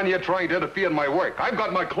now you're down here trying to interfere in my work. I've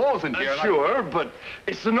got my clothes in here. Sure, but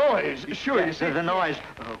it's the noise. Sure, you see. The noise.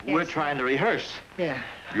 We're trying to rehearse. Yeah.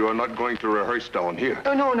 You're not going to rehearse down here.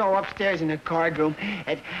 Oh, no, upstairs in the card room.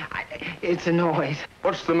 It's a noise.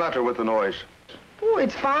 What's the matter with the noise? Oh,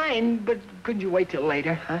 it's fine, but couldn't you wait till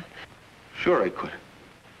later, huh? Sure I could.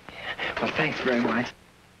 Well, thanks very much.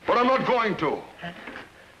 But I'm not going to.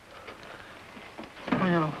 Oh,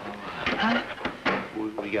 no. Huh?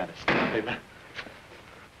 We got to stop him.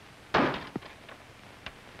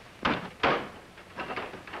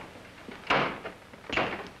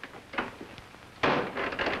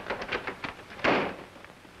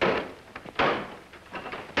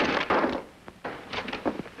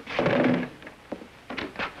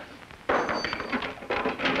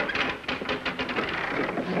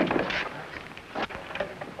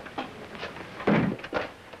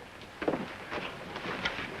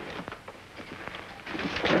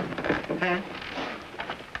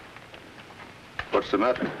 What's the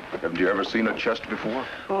matter? Haven't you ever seen a chest before?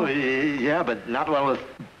 Oh, yeah, but not one with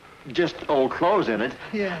just old clothes in it.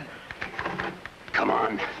 Yeah. Come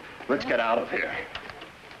on. Let's get out of here.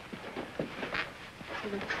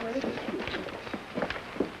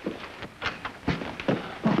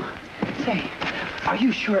 Say, are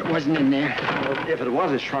you sure it wasn't in there? Well, if it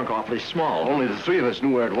was, it shrunk awfully small. Only the three of us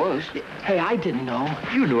knew where it was. Hey, I didn't know.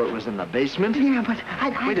 You knew it was in the basement. Yeah, but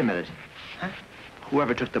I... Wait a minute. Huh?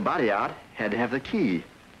 Whoever took the body out had to have the key.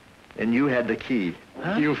 And you had the key.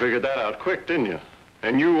 Huh? You figured that out quick, didn't you?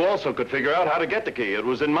 And you also could figure out how to get the key. It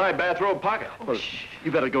was in my bathrobe pocket. Well,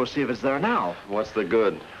 you better go see if it's there now. What's the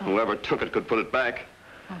good? Whoever took it could put it back.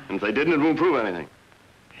 And if they didn't, it won't prove anything.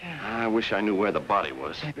 I wish I knew where the body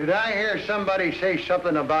was. Did I hear somebody say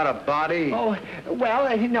something about a body? Oh,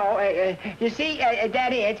 well, no, you see,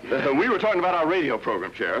 that is... We were talking about our radio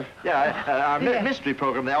program, Sheriff. Yeah, our mystery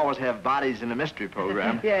program. They always have bodies in the mystery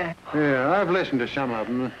program. Yeah. Yeah, I've listened to some of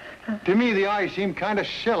them. To me, the eyes seem kind of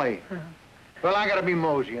silly. Well, I gotta be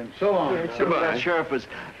moseying. So long. Yeah, Goodbye. Sheriff was...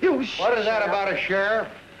 What is that about a sheriff?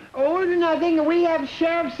 Oh, nothing. We have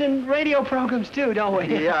sheriffs and radio programs, too, don't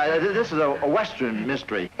we? Yeah, this is a Western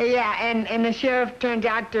mystery. Yeah, and the sheriff turned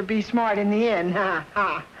out to be smart in the end.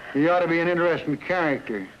 He ought to be an interesting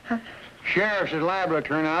character. Sheriffs is liable to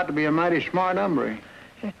turn out to be a mighty smart hombre.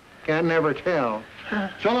 Can't never tell.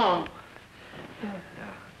 So long.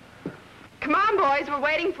 Come on, boys. We're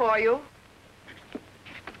waiting for you.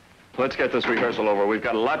 Let's get this rehearsal over. We've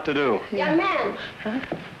got a lot to do. Young man,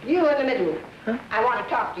 you in the middle. I want to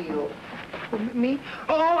talk to you. Me?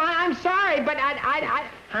 Oh, I'm sorry, but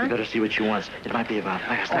You better see what she wants. It might be about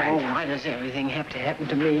last night. Oh, why does everything have to happen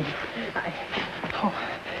to me?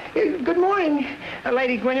 Good morning,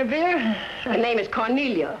 Lady Guinevere. My name is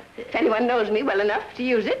Cornelia. If anyone knows me well enough to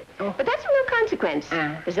use it. But that's of no consequence.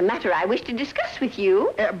 There's a matter I wish to discuss with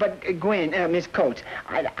you. But, Gwen, Miss Coates,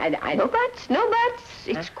 No buts, no buts.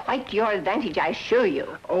 It's quite your advantage, I assure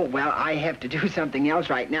you. Oh, well, I have to do something else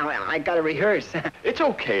right now. I gotta rehearse. It's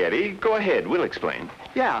okay, Eddie. Go ahead. We'll explain.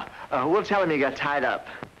 Yeah, we'll tell him you got tied up.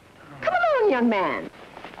 Come along, young man.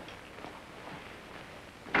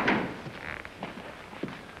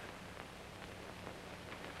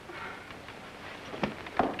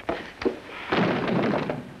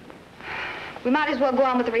 We might as well go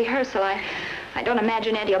on with the rehearsal. I don't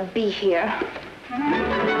imagine Eddie will be here.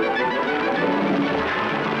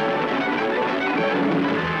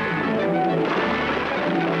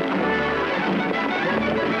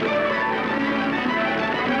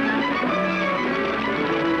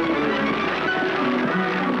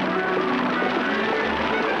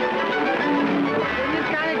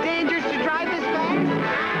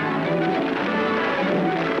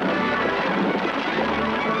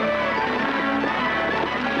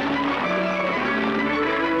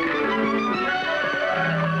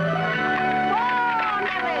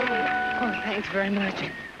 Very much.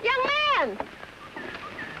 Young man!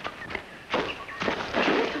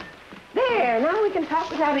 There, now we can talk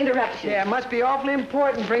without interruption. Yeah, it must be awfully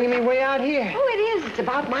important bringing me way out here. Oh, it is. It's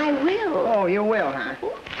about my will. Oh, your will, huh?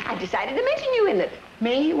 I decided to mention you in it.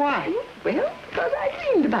 Me? Why? Well, because I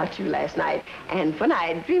dreamed about you last night. And when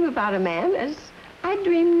I dream about a man, as I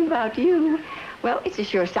dream about you, well, it's a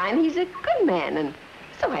sure sign he's a good man, and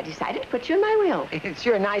so I decided to put you in my will. It's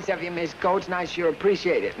sure nice of you, Miss Coates, and I sure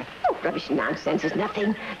appreciate it. Oh, rubbish and nonsense is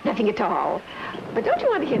nothing at all. But don't you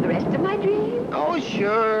want to hear the rest of my dream? Oh,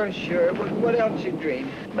 sure. What else you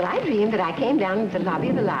dream? Well, I dreamed that I came down into the lobby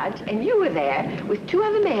of the lodge, and you were there with two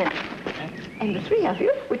other men. And the three of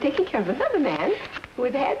you were taking care of another man who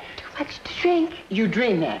had had too much to drink. You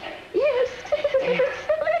dreamed that? Yes.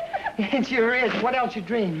 It sure is. What else you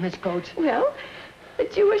dream, Miss Coates? Well,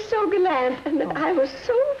 that you were so gallant and that I was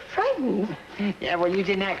so frightened. Yeah, well, you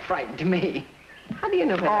didn't act frightened to me. How do you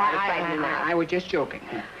know whether I was frightened or not? I was just joking.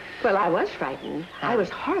 Well, I was frightened. I was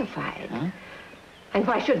horrified. And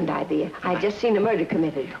why shouldn't I be? I'd just seen a murder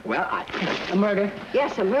committed. Well, a murder?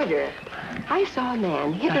 Yes, a murder. I saw a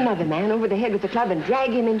man hit another man over the head with a club and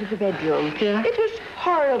drag him into the bedroom. Yeah? It was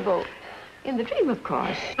horrible. In the dream, of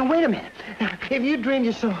course. Now, wait a minute. Now, if you dreamed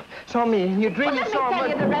you saw me, and you dreamed you saw... Let me tell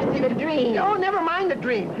you the rest of the dream. Oh, never mind the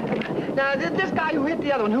dream. Now, this guy who hit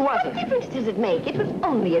the other one, who was it? What difference does it make? It was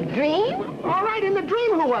only a dream. All right, in the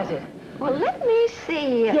dream, who was it? Well, let me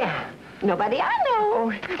see. Yeah. Nobody I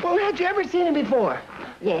know. Well, had you ever seen him before?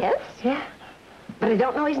 Yes. Yeah? But I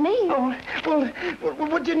don't know his name. Oh, well,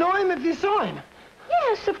 would you know him if you saw him?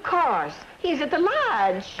 Yes, of course. He's at the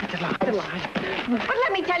lodge. At the lodge. But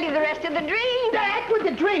let me tell you the rest of the dream. Back with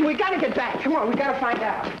the dream. We gotta get back. Come on, we gotta find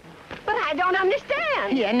out. But I don't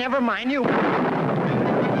understand. Yeah, never mind. You...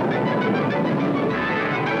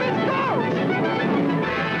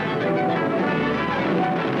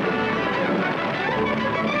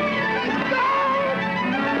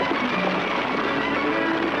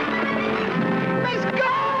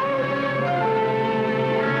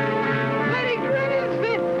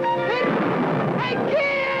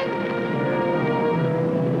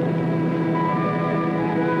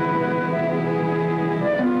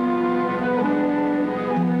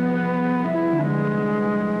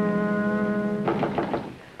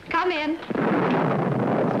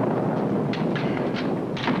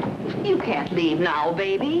 Leave now,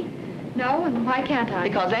 baby. No, and why can't I?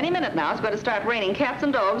 Because any minute now it's going to start raining cats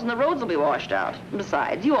and dogs and the roads will be washed out.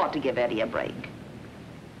 Besides, you ought to give Eddie a break.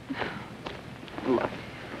 Look,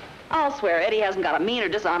 I'll swear Eddie hasn't got a mean or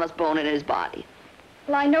dishonest bone in his body.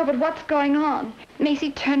 Well, I know, but what's going on?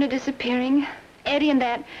 Macy Turner disappearing. Eddie and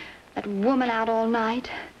that woman out all night.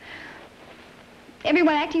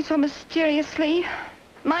 Everyone acting so mysteriously.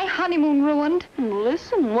 My honeymoon ruined.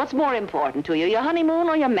 Listen, what's more important to you, your honeymoon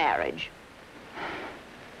or your marriage?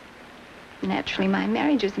 Naturally, my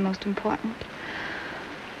marriage is the most important.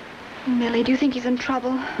 Millie, do you think he's in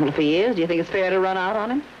trouble? Well, if he is, do you think it's fair to run out on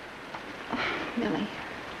him? Oh, Millie.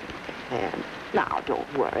 Now,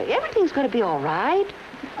 don't worry. Everything's going to be all right.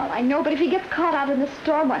 Well, I know, but if he gets caught out in the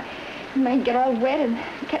storm, why, he might get all wet and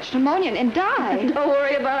catch pneumonia and die. Don't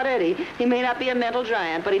worry about Eddie. He may not be a mental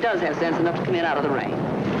giant, but he does have sense enough to come in out of the rain.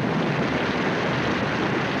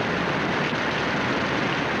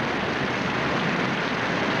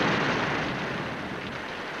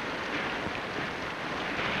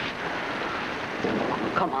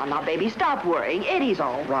 Come on now, baby, stop worrying. Eddie's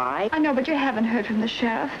all right. I know, but you haven't heard from the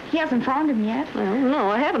sheriff. He hasn't found him yet. Well,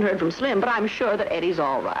 no, I haven't heard from Slim, but I'm sure that Eddie's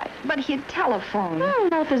all right. But he'd telephone. Well,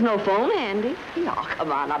 not if there's no phone handy. Oh,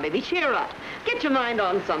 come on now, baby, cheer up. Get your mind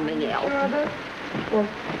on something else. Well,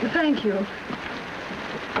 thank you.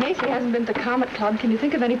 Macy hasn't been to Comet Club. Can you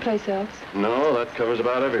think of any place else? No, that covers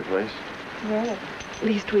about every place. Well, at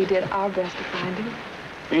least we did our best to find him.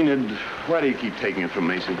 Enid, why do you keep taking it from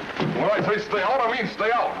Macy? When I say stay out, I mean stay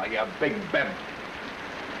out. Oh, you big bed.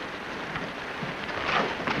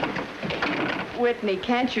 Whitney,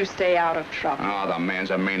 can't you stay out of trouble? Oh, the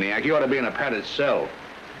man's a maniac. You ought to be in a padded cell.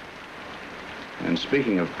 And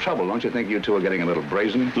speaking of trouble, don't you think you two are getting a little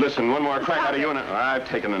brazen? Listen, one more crack out of you and I've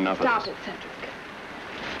taken enough Stop of this. it, Cedric.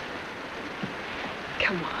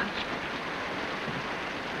 Come on.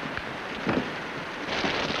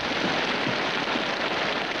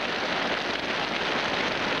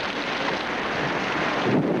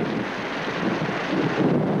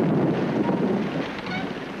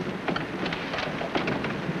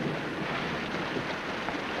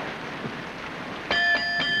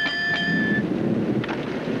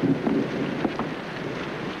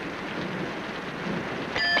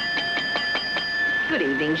 Good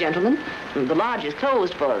evening, gentlemen. The lodge is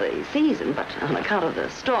closed for the season, but on account of the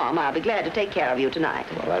storm, I'll be glad to take care of you tonight.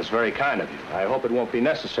 Well, that's very kind of you. I hope it won't be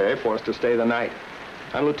necessary for us to stay the night.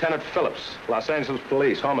 I'm Lieutenant Phillips, Los Angeles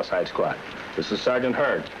Police, Homicide Squad. This is Sergeant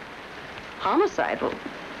Hurd. Homicide? Well,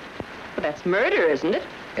 that's murder, isn't it?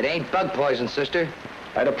 It ain't bug poison, sister.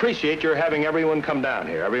 I'd appreciate your having everyone come down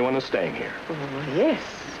here. Everyone is staying here. Oh, yes.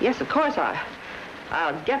 Yes, of course.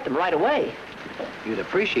 I'll get them right away. You'd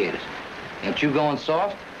appreciate it. Ain't you going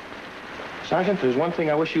soft? Sergeant, there's one thing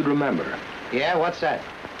I wish you'd remember. Yeah, what's that?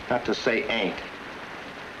 Not to say ain't.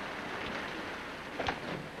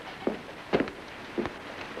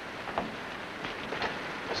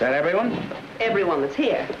 Is that everyone? Everyone that's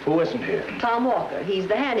here. Who isn't here? Tom Walker. He's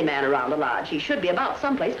the handyman around the lodge. He should be about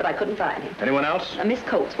someplace, but I couldn't find him. Anyone else? Miss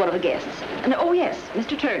Coates, one of the guests. And, oh, yes,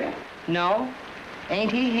 Mr. Turner. No?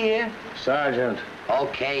 Ain't he here? Sergeant.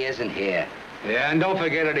 Okay, isn't here. Yeah, and don't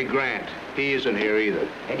forget Eddie Grant. He isn't here either.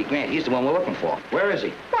 Eddie Grant, he's the one we're looking for. Where is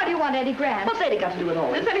he? Why do you want Eddie Grant? What's Eddie got to do with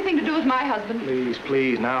all this? Has anything to do with my husband? Please,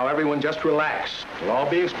 please, now, everyone just relax. It'll all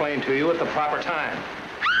be explained to you at the proper time.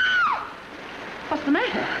 What's the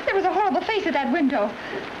matter? There was a horrible face at that window.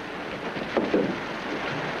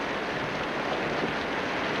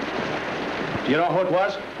 Do you know who it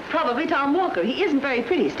was? Probably Tom Walker. He isn't very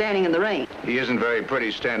pretty standing in the rain. He isn't very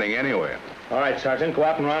pretty standing anywhere. All right, Sergeant, go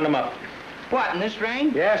out and round him up. What, in this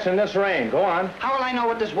rain? Yes, in this rain. Go on. How will I know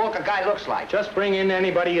what this Walker guy looks like? Just bring in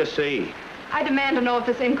anybody you see. I demand to know if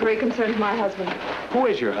this inquiry concerns my husband. Who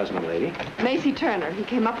is your husband, lady? Macy Turner. He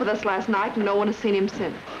came up with us last night, and no one has seen him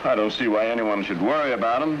since. I don't see why anyone should worry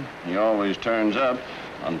about him. He always turns up,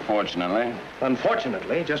 unfortunately.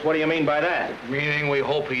 Unfortunately? Just what do you mean by that? Meaning we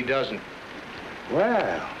hope he doesn't.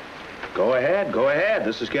 Well, go ahead, go ahead.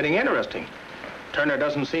 This is getting interesting. Turner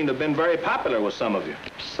doesn't seem to have been very popular with some of you.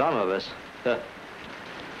 Some of us.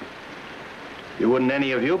 You wouldn't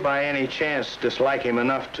any of you, by any chance, dislike him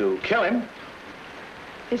enough to kill him?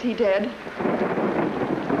 Is he dead?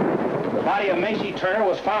 The body of Macy Turner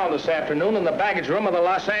was found this afternoon in the baggage room of the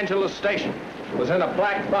Los Angeles station. It was in a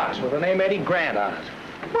black box with the name Eddie Grant on it.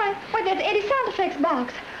 Why, that's Eddie's sound effects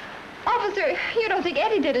box. Officer, you don't think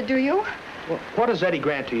Eddie did it, do you? Well, what is Eddie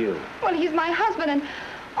Grant to you? Well, he's my husband, and,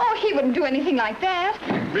 oh, he wouldn't do anything like that.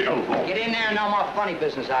 Get in there and no more funny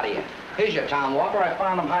business out of you. Here's your Tom Walker. I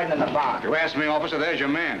found him hiding in the barn. You asked me, officer, there's your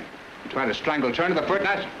man. He tried to strangle Turner the first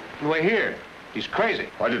night. We're here. He's crazy.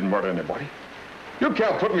 I didn't murder anybody. You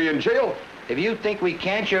can't put me in jail. If you think we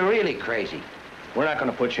can't, you're really crazy. We're not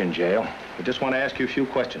going to put you in jail. We just want to ask you a few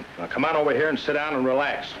questions. Now, come on over here and sit down and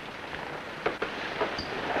relax.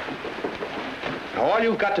 All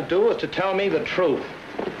you've got to do is to tell me the truth.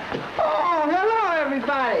 Oh, hello,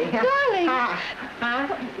 everybody. Darling.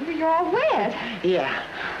 You're all wet. Yeah.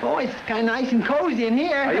 Oh, it's kind of nice and cozy in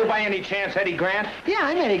here. Are you by any chance Eddie Grant? Yeah,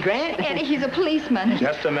 I'm Eddie Grant. Eddie, he's a policeman.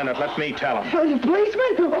 Just a minute. Let me tell him. Oh, the policeman?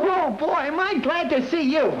 Oh, boy, am I glad to see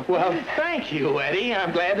you. Well, thank you, Eddie.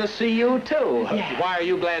 I'm glad to see you, too. Yeah. Why are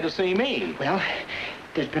you glad to see me? Well,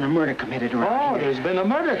 there's been a murder committed around here. There's been a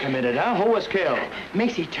murder committed, huh? Who was killed?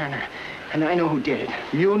 Macy Turner. And I know who did it.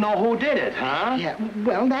 You know who did it, huh? Yeah,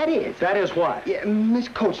 well, that is. That is what? Yeah, Miss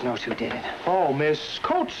Coates knows who did it. Oh, Miss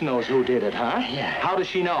Coates knows who did it, huh? Yeah. How does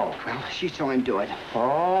she know? Well, she saw him do it.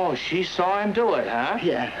 Oh, she saw him do it, huh?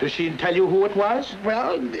 Yeah. Does she tell you who it was?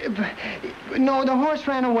 Well, no, the horse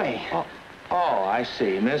ran away. Oh, I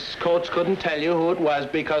see. Miss Coates couldn't tell you who it was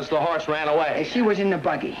because the horse ran away. She was in the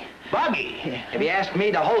buggy. Buggy? Yeah. If you ask me,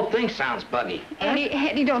 the whole thing sounds buggy.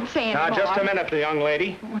 Eddie, don't say anymore. Now, just a minute, young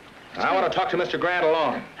lady. I want to talk to Mr. Grant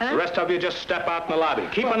alone. Huh? The rest of you just step out in the lobby.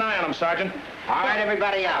 Keep an eye on him, Sergeant. All right,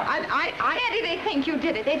 everybody out. Eddie, they think you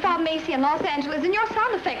did it. They found Macy in Los Angeles in your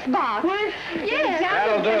sound effects box. What? Yes.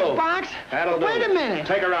 That'll do. Box? That'll do. Wait a minute.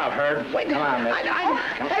 Take her out, Herb. Wait, Come on, mister.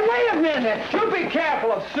 Hey, wait a minute. You be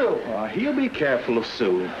careful of Sue. He'll be careful of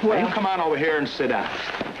Sue. Well- You come on over here and sit down.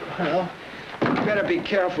 Well, you better be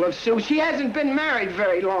careful of Sue. She hasn't been married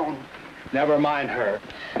very long. Never mind her.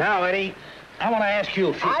 Now, Eddie, I want to ask you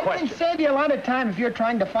a few I can questions. save you a lot of time if you're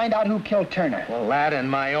trying to find out who killed Turner. Well, that, in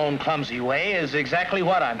my own clumsy way, is exactly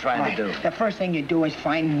what I'm trying to do. The first thing you do is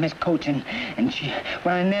find Miss Coates and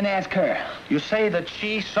then ask her. You say that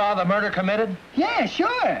she saw the murder committed? Yeah,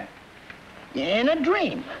 sure. In a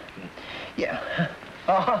dream. Yeah.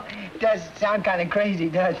 Oh, it does sound kind of crazy,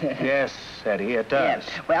 doesn't it? Yes, Eddie, it does.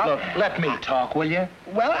 Yeah, well- Look, let me talk, will you?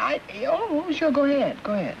 Well, sure, go ahead.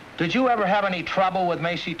 Go ahead. Did you ever have any trouble with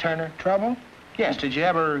Macy Turner? Trouble? Yes, did you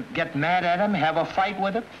ever get mad at him, have a fight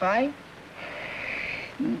with him? Fight?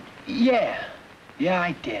 Yeah. Yeah,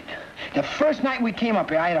 I did. The first night we came up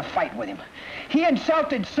here, I had a fight with him. He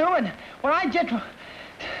insulted Sue, and, well, I just...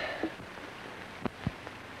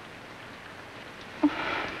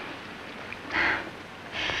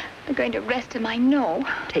 They're going to arrest him, I know.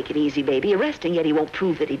 Take it easy, baby. Arresting Eddie won't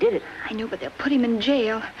prove that he did it. I know, but they'll put him in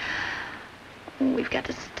jail. Oh, we've got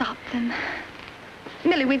to stop them.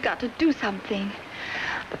 Millie, we've got to do something.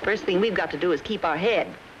 The first thing we've got to do is keep our head.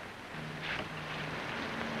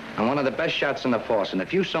 I'm one of the best shots in the force, and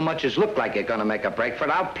if you so much as look like you're gonna make a break for it,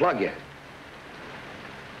 I'll plug you.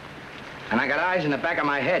 And I got eyes in the back of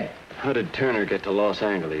my head. How did Turner get to Los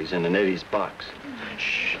Angeles in an Eddie's box?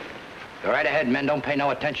 Shh. Go right ahead, men. Don't pay no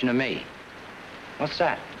attention to me. What's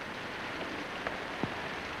that?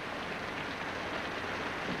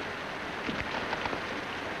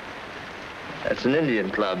 That's an Indian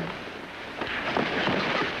club.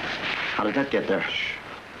 How did that get there? Shh.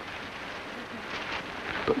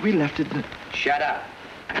 But we left it in the... Shut up.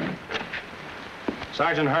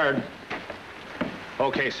 Sergeant Hurd.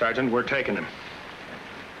 Okay, Sergeant, we're taking him.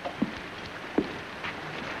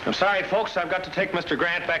 I'm sorry, folks. I've got to take Mr.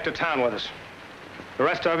 Grant back to town with us. The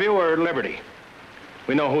rest of you are at liberty.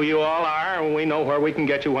 We know who you all are, and we know where we can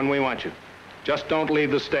get you when we want you. Just don't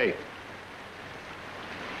leave the state.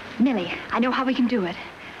 Millie, I know how we can do it.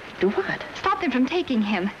 Do what? Stop them from taking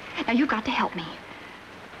him. Now, you've got to help me.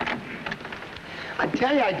 I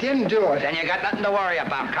tell you, I didn't do it. Then you got nothing to worry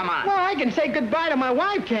about. Come on. Well, I can say goodbye to my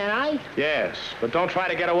wife, can't I? Yes, but don't try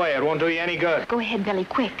to get away. It won't do you any good. Go ahead, Millie,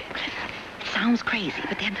 quick. It sounds crazy,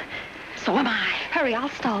 but then so am I. Hurry, I'll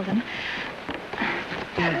stall them.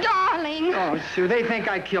 Darling! Oh, Sue, they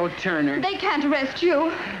think I killed Turner. They can't arrest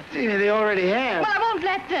you. See, they already have. Well, I won't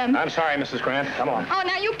let them. I'm sorry, Mrs. Grant. Come on. Oh,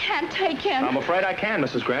 now you can't take him. I'm afraid I can,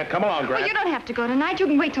 Mrs. Grant. Come along, Grant. Well, you don't have to go tonight. You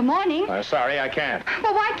can wait till morning. I'm sorry, I can't.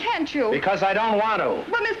 Well, why can't you? Because I don't want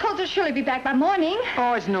to. Well, Miss Coates will surely be back by morning.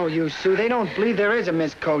 Oh, it's no use, Sue. They don't believe there is a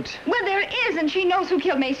Miss Coates. Well, there is, and she knows who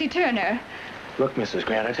killed Macy Turner. Look, Mrs.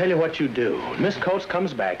 Grant, I tell you what you do. When Miss Coates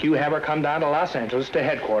comes back, you have her come down to Los Angeles to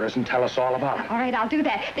headquarters and tell us all about it. All right, I'll do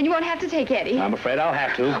that. Then you won't have to take Eddie. I'm afraid I'll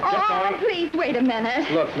have to. Oh, please, wait a minute.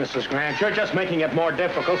 Look, Mrs. Grant, you're just making it more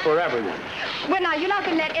difficult for everyone. Well, now, you're not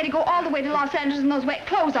going to let Eddie go all the way to Los Angeles in those wet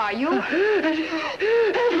clothes, are you?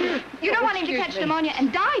 You don't want him to catch pneumonia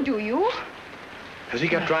and die, do you? Has he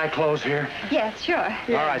got dry clothes here? Yes, sure.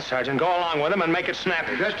 All right, Sergeant, go along with him and make it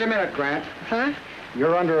snappy. Just a minute, Grant. Huh?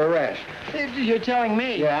 You're under arrest. You're telling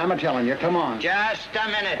me? Yeah, I'm telling you. Come on. Just a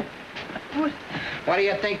minute. What do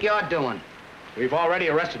you think you're doing? We've already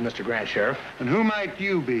arrested Mr. Grant, Sheriff. And who might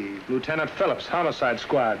you be? Lieutenant Phillips, Homicide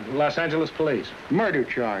Squad, Los Angeles Police. Murder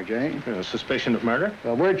charge, eh? Suspicion of murder?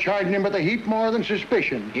 Well, we're charging him with a heap more than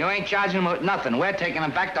suspicion. You ain't charging him with nothing. We're taking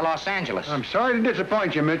him back to Los Angeles. I'm sorry to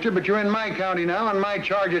disappoint you, mister, but you're in my county now, and my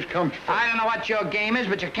charges come first. I don't know what your game is,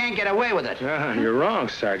 but you can't get away with it. You're wrong,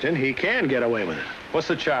 Sergeant. He can get away with it. What's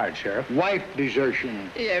the charge, Sheriff? Wife desertion.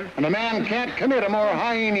 Yeah. And a man can't commit a more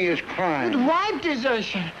heinous crime. Wife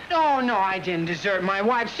desertion? Oh, no, I didn't desert my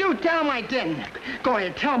wife. Sue, tell him I didn't. Go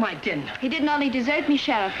ahead, tell him I didn't. He didn't only desert me,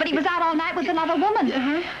 Sheriff, but he was out all night with another woman.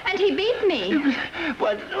 And he beat me.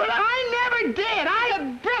 But I never did. I a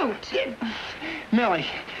brute. Millie,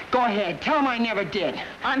 go ahead. Tell him I never did.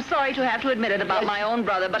 I'm sorry to have to admit it about my own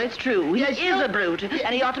brother, but it's true. He is a brute,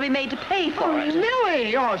 and he ought to be made to pay for it.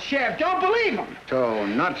 Millie! Oh, Sheriff, don't believe him. So,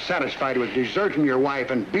 not satisfied with deserting your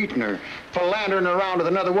wife and beating her, philandering around with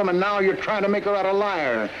another woman, now you're trying to make her out a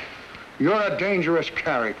liar. You're a dangerous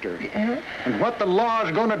character. And what the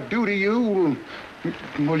law's gonna do to you,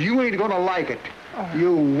 well, you ain't gonna like it. Oh.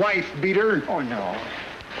 You wife beater. Oh, no.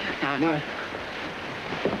 No.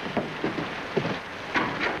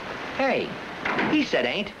 Hey, he said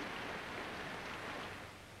ain't.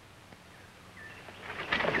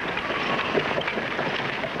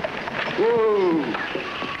 Whoa.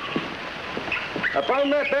 I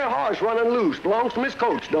found that there horse running loose. Belongs to Miss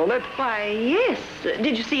Coates, don't it? Why, yes.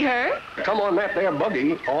 Did you see her? Come on that there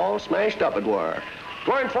buggy, all smashed up it were.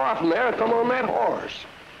 Weren't far from there, come on that horse.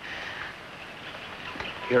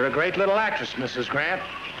 You're a great little actress, Mrs. Grant.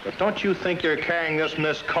 But don't you think you're carrying this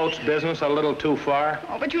Miss Coates business a little too far?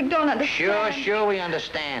 Oh, but you don't understand. Sure, we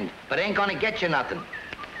understand. But ain't gonna get you nothing.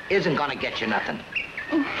 Isn't gonna get you nothing.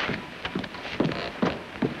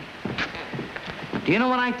 Do you know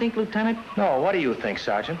what I think, Lieutenant? No, what do you think,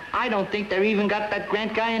 Sergeant? I don't think they even got that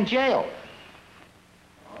Grant guy in jail.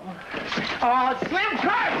 Oh, Slim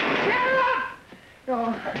Clark! Get up!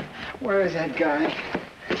 Oh, where is that guy?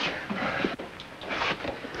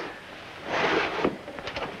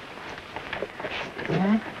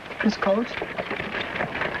 Miss Coates?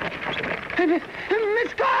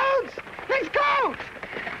 Miss Coates! Miss Coates!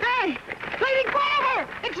 Hey, Lady Grover!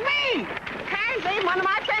 It's me! Can't say one of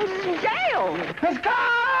my friends is in jail. Miss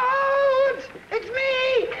Coates! It's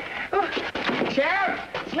me! Oh, Sheriff!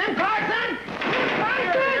 Slim Carson!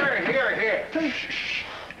 Here. Shh.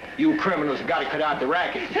 You criminals have got to cut out the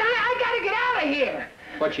racket. I gotta get out of here!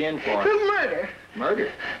 What you in for? Murder.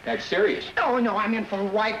 Murder? That's serious. Oh, no, I'm in for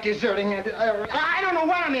wife deserting. I don't know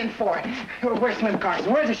what I'm in for. Where's Slim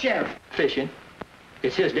Carson? Where's the sheriff? Fishing.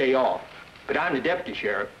 It's his day off. But I'm the deputy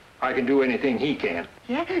sheriff. I can do anything he can.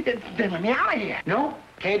 Yeah? Then let me out of here. No,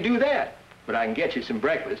 can't do that. But I can get you some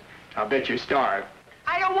breakfast. I'll bet you're starved.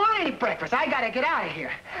 I don't want any breakfast. I gotta get out of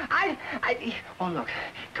here. Oh, look.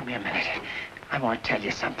 Come here a minute. I want to tell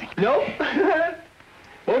you something. No?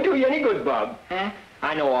 Won't do you any good, Bob. Huh?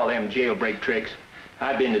 I know all them jailbreak tricks.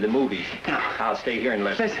 I've been to the movies. No. I'll stay here and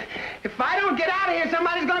listen. Listen, if I don't get out of here,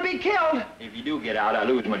 somebody's gonna be killed. If you do get out, I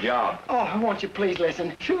lose my job. Oh, won't you please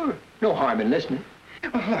listen? Sure. No harm in listening. Oh,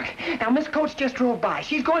 look, now, Miss Coates just drove by.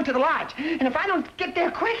 She's going to the lodge. And if I don't get there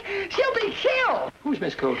quick, she'll be killed. Who's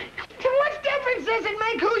Miss Coates? What difference does it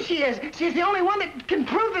make who she is? She's the only one that can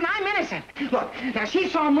prove that I'm innocent. Look, now, she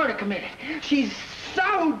saw a murder committed. She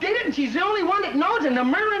saw who did it, and she's the only one that knows, and the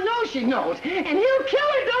murderer knows she knows. And he'll kill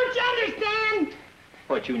her, don't you understand?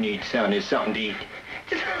 What you need, son, is something to eat.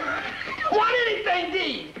 Want anything to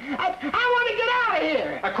eat? I want to get out of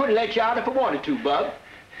here. I couldn't let you out if I wanted to, Bub.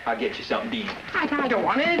 I'll get you something to eat. I don't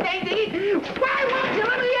want anything to eat. Why won't you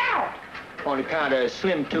let me out? On account of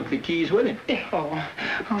Slim took the keys with him. Slim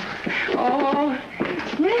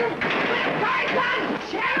Carson!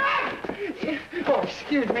 Sheriff! Oh,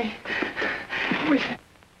 excuse me.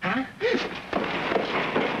 Huh?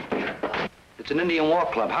 It's an Indian War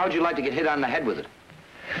Club. How would you like to get hit on the head with it?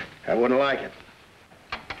 I wouldn't like it.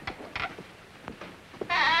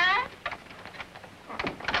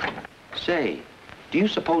 Say, do you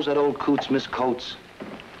suppose that old coot's Miss Coates?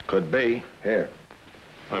 Could be. Here.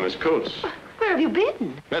 I'm Miss Coates. Where have you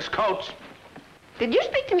been? Miss Coates. Did you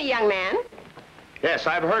speak to me, young man? Yes,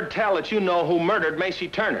 I've heard tell that you know who murdered Macy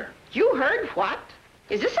Turner. You heard what?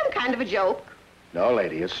 Is this some kind of a joke? No,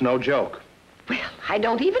 lady, it's no joke. Well, I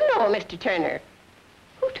don't even know Mr. Turner.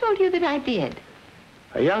 Who told you that I did?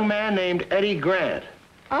 A young man named Eddie Grant.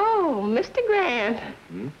 Oh, Mr. Grant.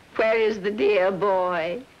 Hmm? Where is the dear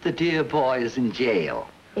boy? The dear boy is in jail.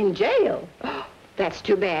 In jail? Oh, that's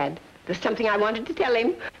too bad. There's something I wanted to tell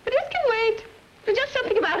him, but it can wait. It's just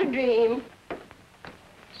something about a dream.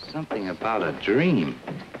 Something about a dream.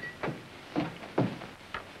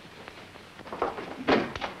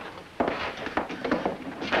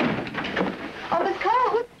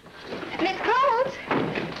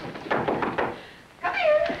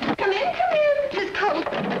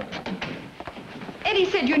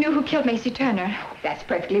 said you knew who killed Macy Turner. That's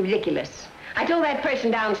perfectly ridiculous. I told that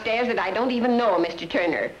person downstairs that I don't even know Mr.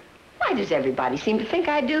 Turner. Why does everybody seem to think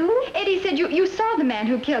I do? Eddie said you saw the man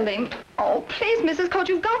who killed him. Oh, please, Mrs. Coates,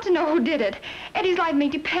 you've got to know who did it. Eddie's life may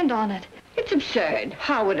depend on it. It's absurd.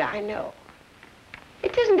 How would I know?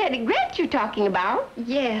 It isn't Eddie Grant you're talking about.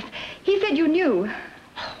 Yes. He said you knew.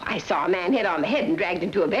 Oh, I saw a man hit on the head and dragged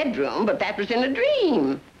into a bedroom, but that was in a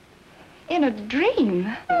dream. In a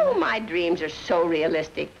dream? Oh, my dreams are so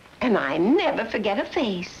realistic, and I never forget a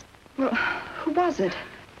face. Well, who was it?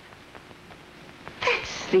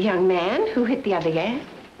 That's the young man who hit the other guy.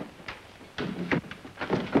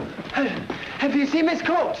 Have you seen Miss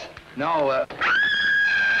Coates? No,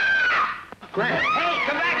 Grant. Hey,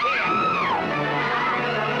 come back here!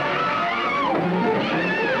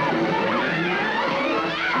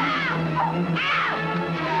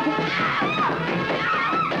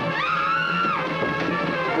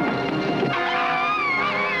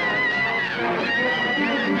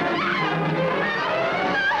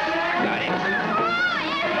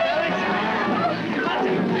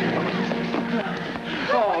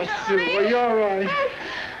 Oh, Sue, are you all right?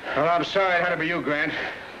 well, I'm sorry it had to be you, Grant.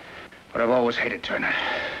 But I've always hated Turner.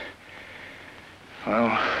 Well,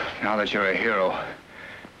 now that you're a hero,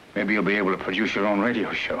 maybe you'll be able to produce your own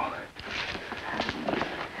radio show.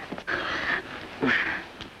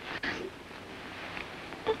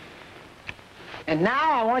 And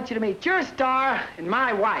now I want you to meet your star and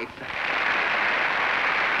my wife.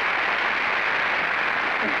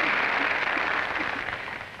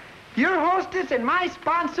 Your hostess and my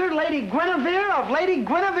sponsor, Lady Guinevere of Lady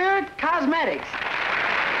Guinevere Cosmetics.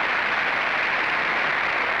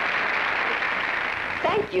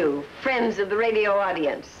 Thank you, friends of the radio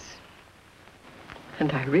audience.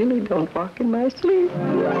 And I really don't walk in my sleep.